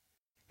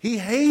 He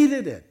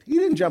hated it. He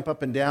didn't jump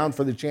up and down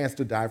for the chance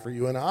to die for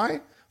you and I.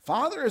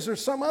 Father, is there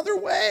some other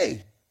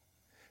way?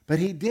 But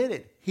he did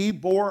it. He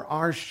bore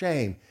our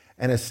shame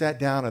and is set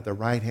down at the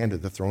right hand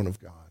of the throne of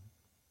God.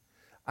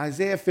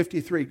 Isaiah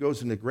 53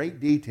 goes into great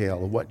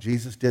detail of what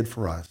Jesus did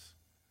for us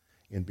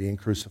in being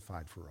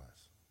crucified for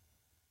us.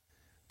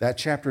 That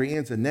chapter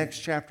ends. The next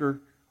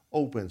chapter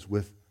opens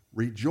with,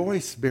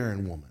 rejoice,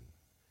 barren woman,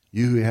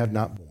 you who have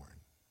not borne.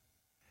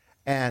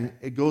 And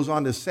it goes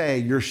on to say,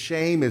 your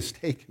shame is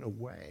taken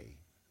away.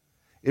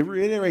 It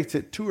reiterates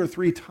it 2 or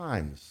 3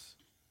 times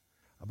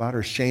about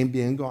her shame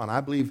being gone.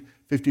 I believe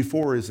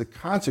 54 is a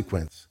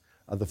consequence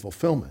of the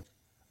fulfillment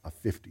of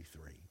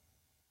 53.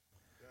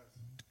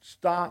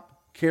 Stop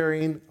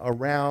carrying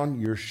around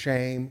your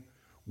shame,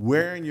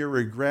 wearing your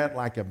regret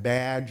like a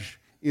badge.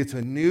 It's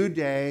a new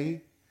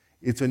day.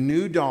 It's a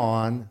new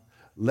dawn.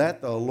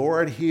 Let the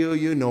Lord heal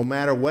you no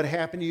matter what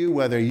happened to you,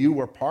 whether you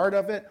were part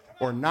of it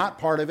or not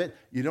part of it.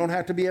 You don't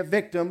have to be a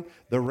victim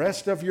the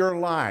rest of your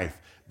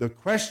life. The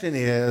question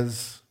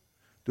is,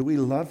 do we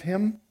love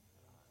him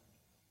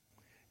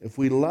If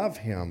we love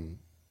him,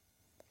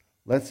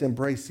 let's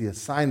embrace the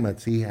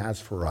assignments he has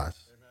for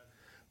us. Amen.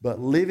 But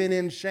living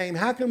in shame,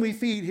 how can we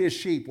feed his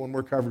sheep when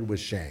we're covered with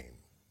shame?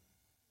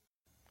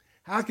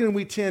 How can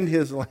we tend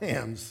his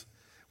lambs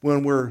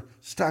when we're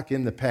stuck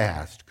in the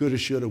past? Coulda,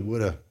 shoulda,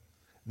 woulda.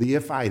 The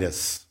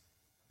if-itis.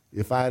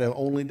 If I'd have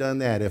only done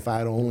that, if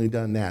I'd only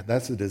done that.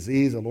 That's a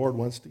disease the Lord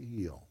wants to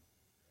heal.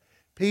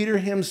 Peter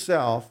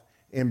himself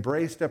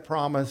embraced a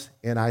promise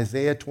in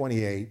Isaiah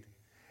 28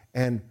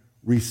 and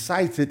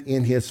recites it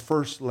in his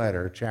first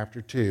letter,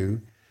 chapter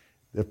 2.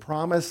 The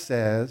promise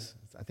says,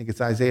 I think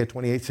it's Isaiah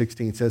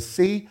 28:16, says,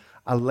 "See,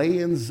 I lay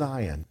in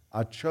Zion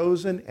a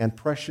chosen and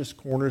precious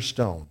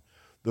cornerstone.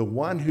 The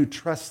one who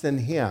trusts in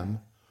him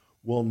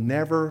will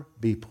never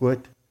be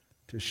put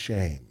to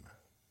shame."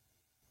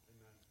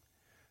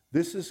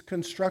 This is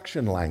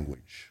construction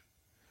language.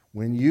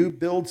 When you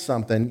build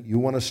something, you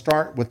want to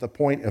start with the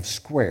point of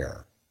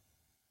square.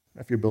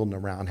 If you're building a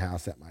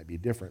roundhouse, that might be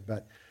different,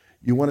 but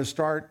you want to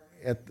start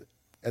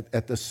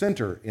at the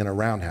center in a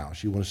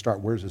roundhouse. You want to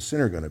start, where's the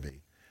center going to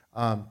be?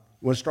 You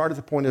want to start at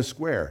the point of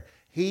square.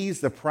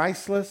 He's the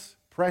priceless,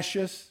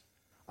 precious,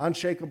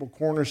 unshakable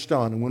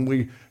cornerstone. And when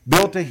we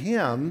build to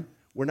him,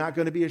 we're not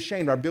going to be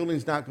ashamed. Our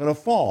building's not going to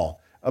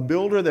fall. A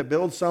builder that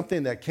builds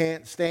something that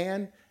can't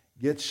stand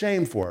gets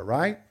shamed for it,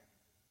 right?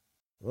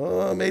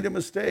 Oh, I made a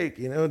mistake,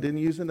 didn't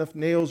use enough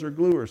nails or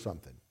glue or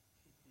something.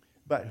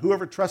 But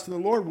whoever trusts in the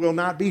Lord will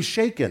not be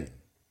shaken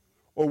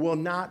or will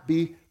not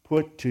be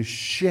put to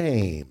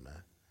shame.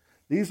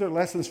 These are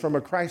lessons from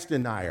a Christ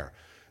denier.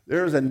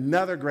 There's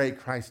another great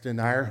Christ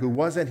denier who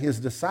wasn't his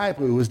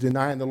disciple, who was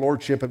denying the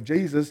lordship of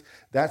Jesus.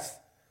 That's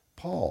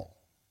Paul.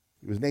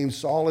 He was named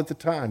Saul at the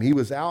time. He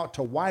was out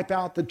to wipe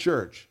out the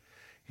church.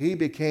 He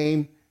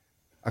became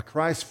a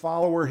Christ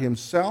follower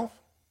himself,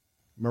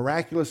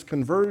 miraculous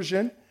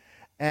conversion,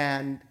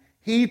 and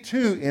he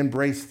too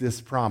embraced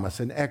this promise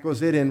and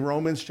echoes it in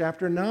Romans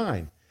chapter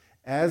 9,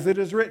 as it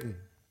is written.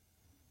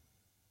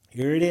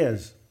 Here it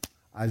is,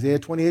 Isaiah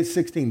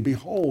 28:16.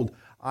 "Behold,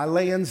 I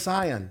lay in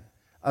Zion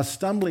a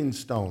stumbling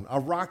stone, a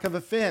rock of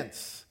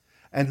offense,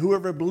 and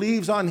whoever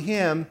believes on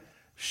him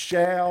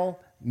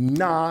shall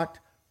not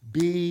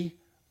be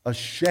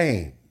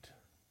ashamed."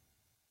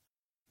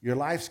 Your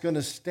life's going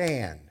to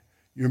stand.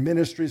 Your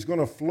ministry is going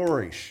to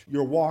flourish.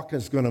 Your walk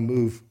is going to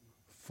move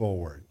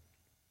forward.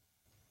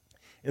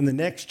 In the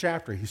next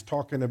chapter, he's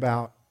talking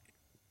about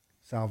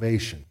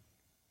salvation.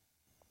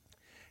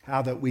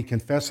 How that we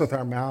confess with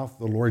our mouth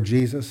the Lord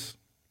Jesus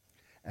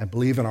and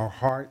believe in our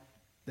heart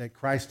that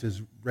Christ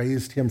has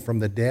raised him from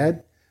the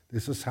dead.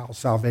 This is how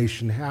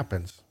salvation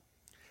happens.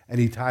 And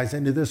he ties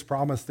into this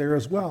promise there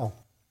as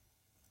well.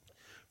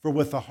 "For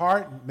with the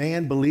heart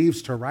man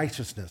believes to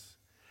righteousness,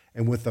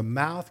 and with the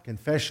mouth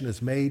confession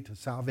is made to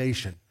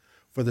salvation.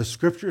 For the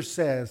scripture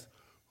says,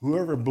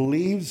 whoever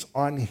believes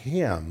on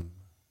him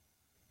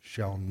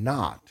shall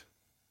not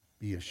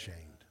be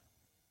ashamed."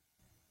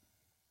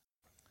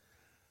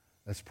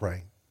 Let's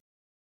pray.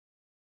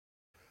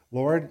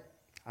 Lord,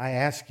 I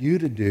ask you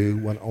to do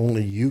what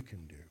only you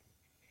can do.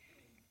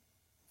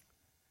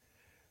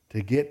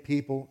 To get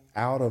people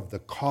out of the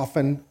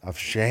coffin of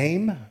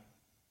shame,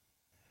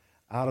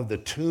 out of the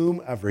tomb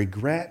of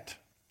regret,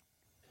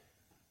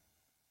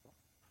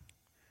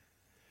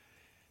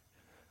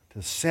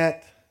 to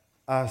set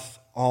us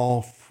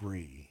all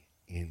free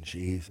in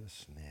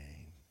Jesus'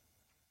 name.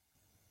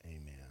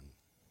 Amen.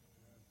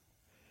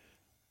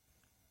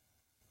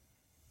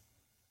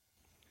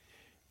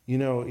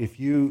 If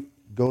you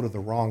go to the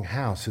wrong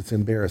house, it's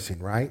embarrassing,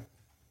 right?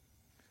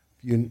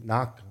 If you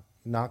knock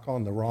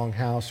on the wrong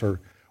house or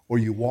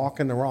you walk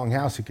in the wrong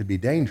house, it could be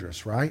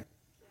dangerous, right?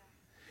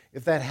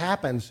 If that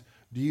happens,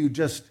 do you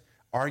just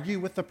argue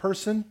with the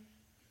person?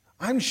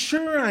 "I'm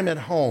sure I'm at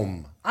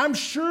home. I'm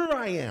sure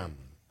I am."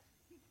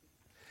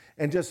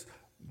 And just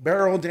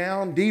barrel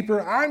down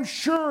deeper. I'm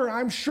sure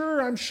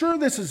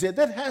this is it.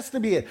 That has to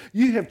be it.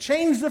 You have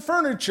changed the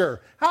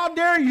furniture. How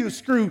dare you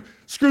screw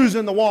screws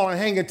in the wall and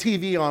hang a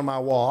TV on my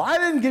wall? I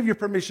didn't give you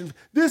permission.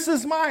 This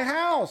is my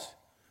house.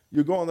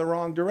 You're going the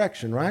wrong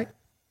direction, right?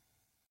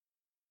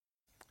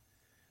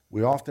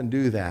 We often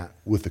do that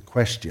with the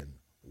question,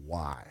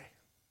 why?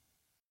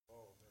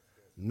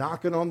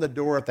 Knocking on the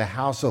door at the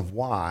house of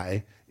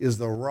why is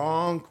the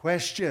wrong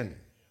question.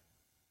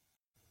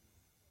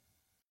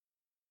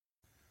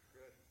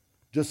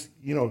 Just,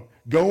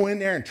 go in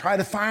there and try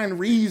to find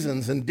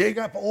reasons and dig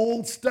up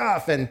old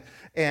stuff and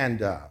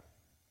you're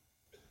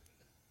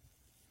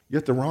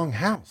at the wrong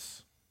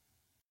house.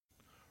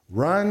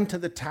 Run to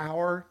the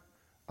tower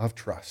of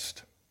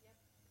trust.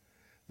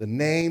 The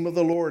name of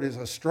the Lord is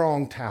a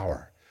strong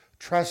tower.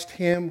 Trust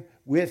him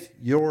with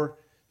your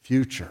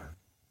future.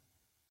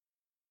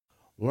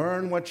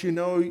 Learn what you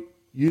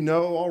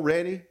know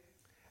already,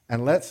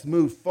 and let's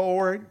move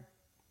forward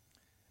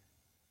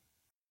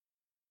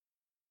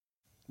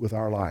with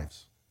our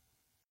lives.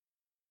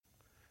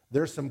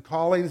 There's some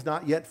callings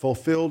not yet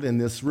fulfilled in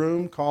this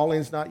room,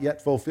 callings not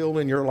yet fulfilled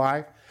in your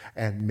life.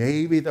 And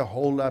maybe the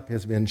holdup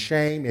has been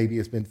shame, maybe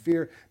it's been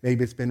fear,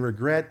 maybe it's been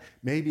regret,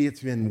 maybe it's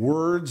been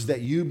words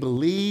that you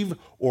believe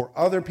or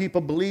other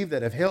people believe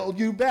that have held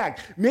you back.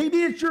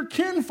 Maybe it's your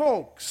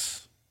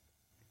kinfolks.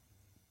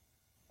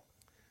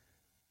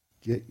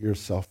 Get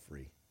yourself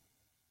free.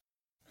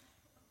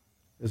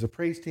 As the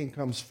praise team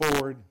comes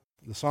forward,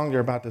 the song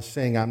they're about to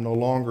sing, I'm no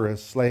longer a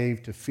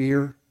slave to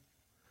fear.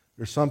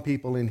 There's some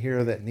people in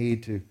here that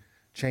need to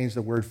change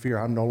the word fear.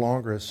 I'm no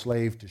longer a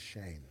slave to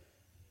shame.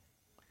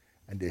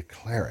 And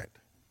declare it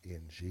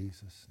in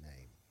Jesus'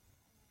 name.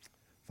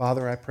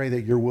 Father, I pray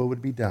that your will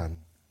would be done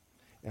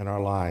in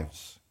our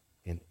lives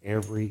in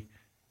every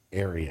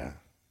area,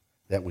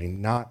 that we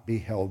not be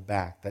held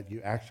back, that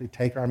you actually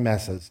take our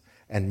messes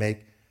and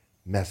make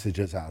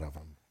messages out of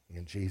them.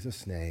 In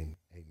Jesus' name,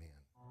 amen.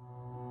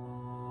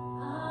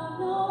 I'm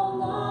no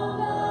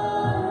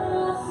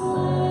longer a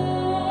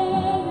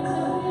slave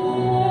to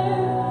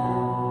fear.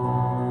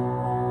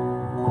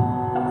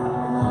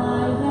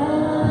 I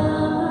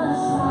am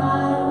a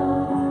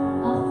child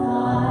of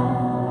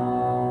God.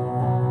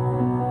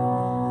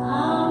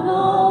 I'm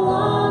no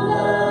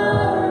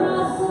longer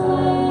a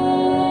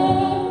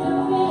slave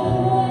to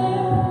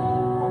fear.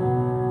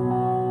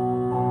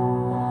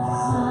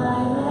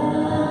 I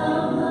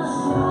am a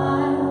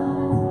child of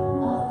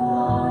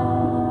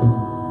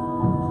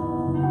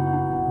God.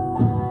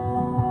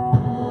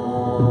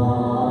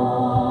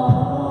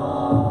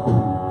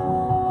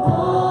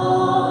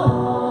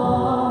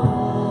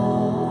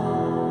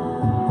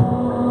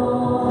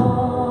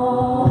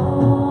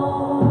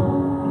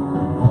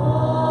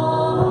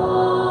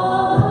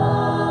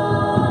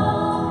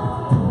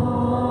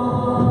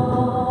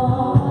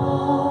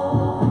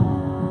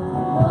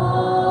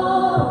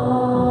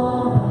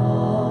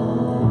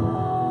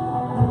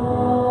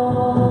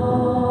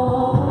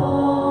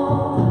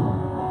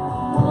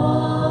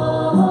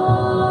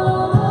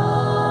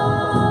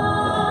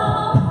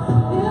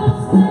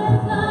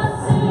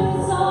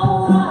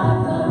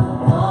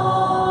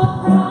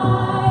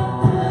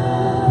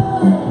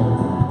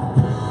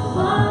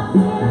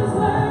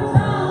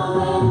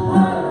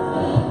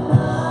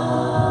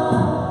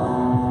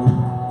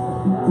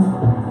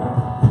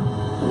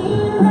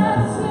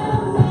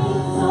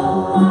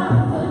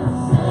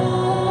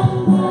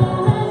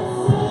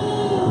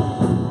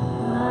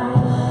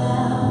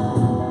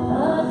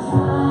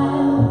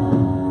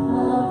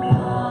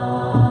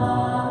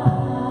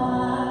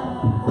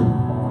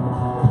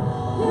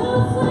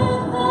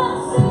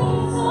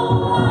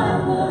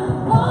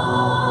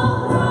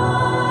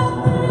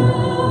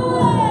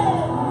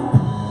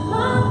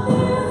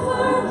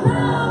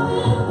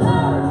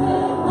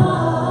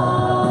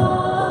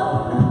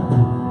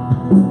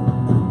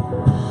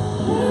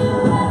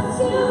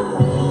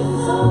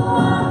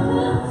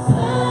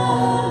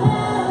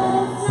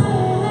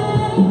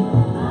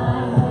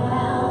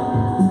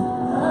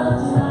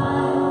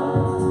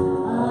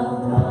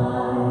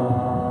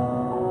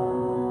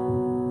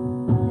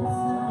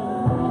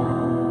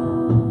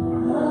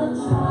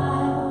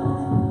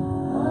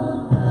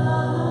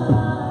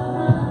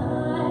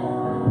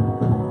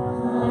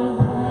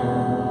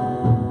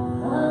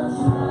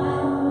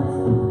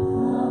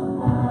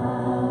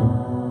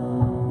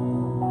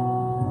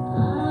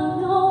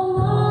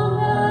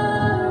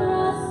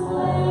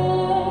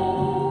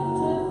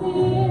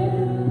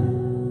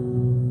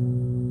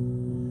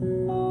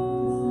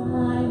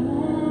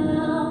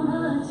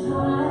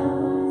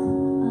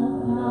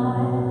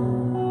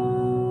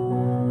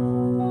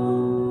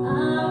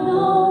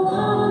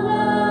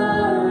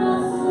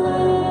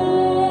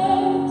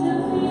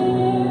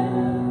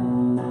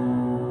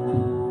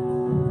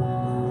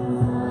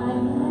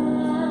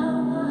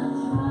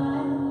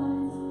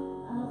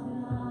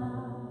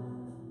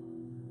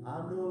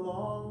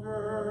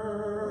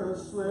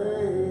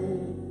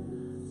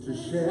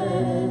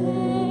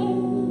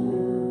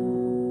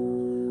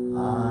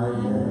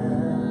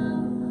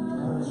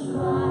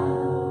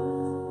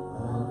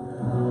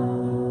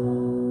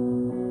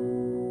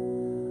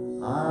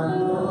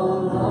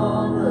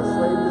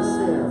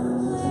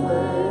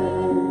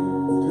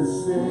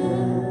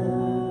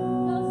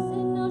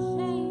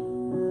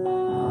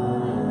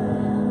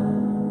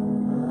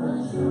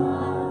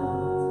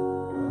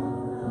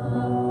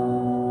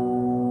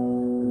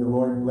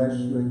 bless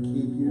you and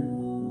keep you.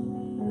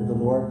 May the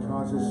Lord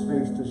cause his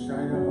face to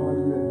shine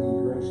upon you and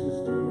be gracious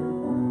to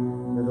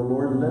you. May the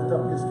Lord lift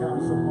up his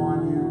countenance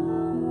upon you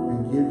and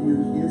give you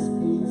his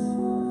peace,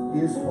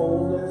 his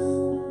wholeness,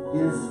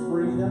 his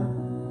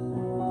freedom.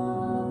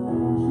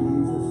 In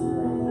Jesus'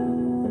 name.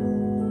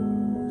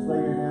 Just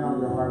lay your hand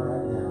on your heart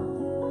right now.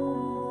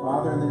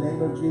 Father, in the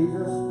name of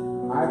Jesus,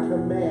 I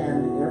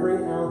command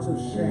every ounce of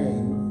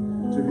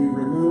shame to be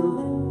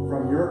removed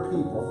from your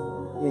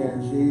people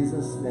in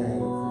Jesus'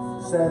 name.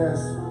 Set us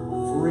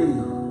free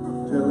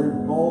to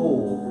live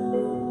bold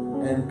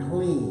and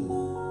clean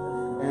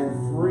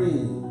and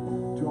free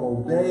to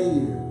obey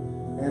you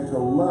and to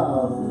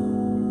love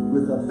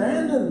with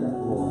abandonment,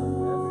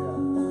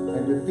 Lord,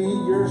 and to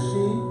feed your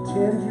sheep,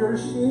 tend your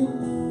sheep,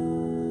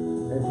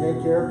 and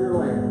take care of your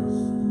lambs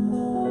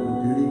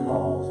when duty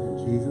calls.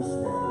 In Jesus'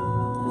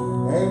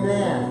 name.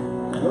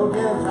 Amen. Go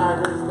get them,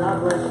 Tigers. God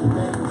bless you.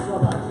 Thank you so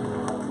much.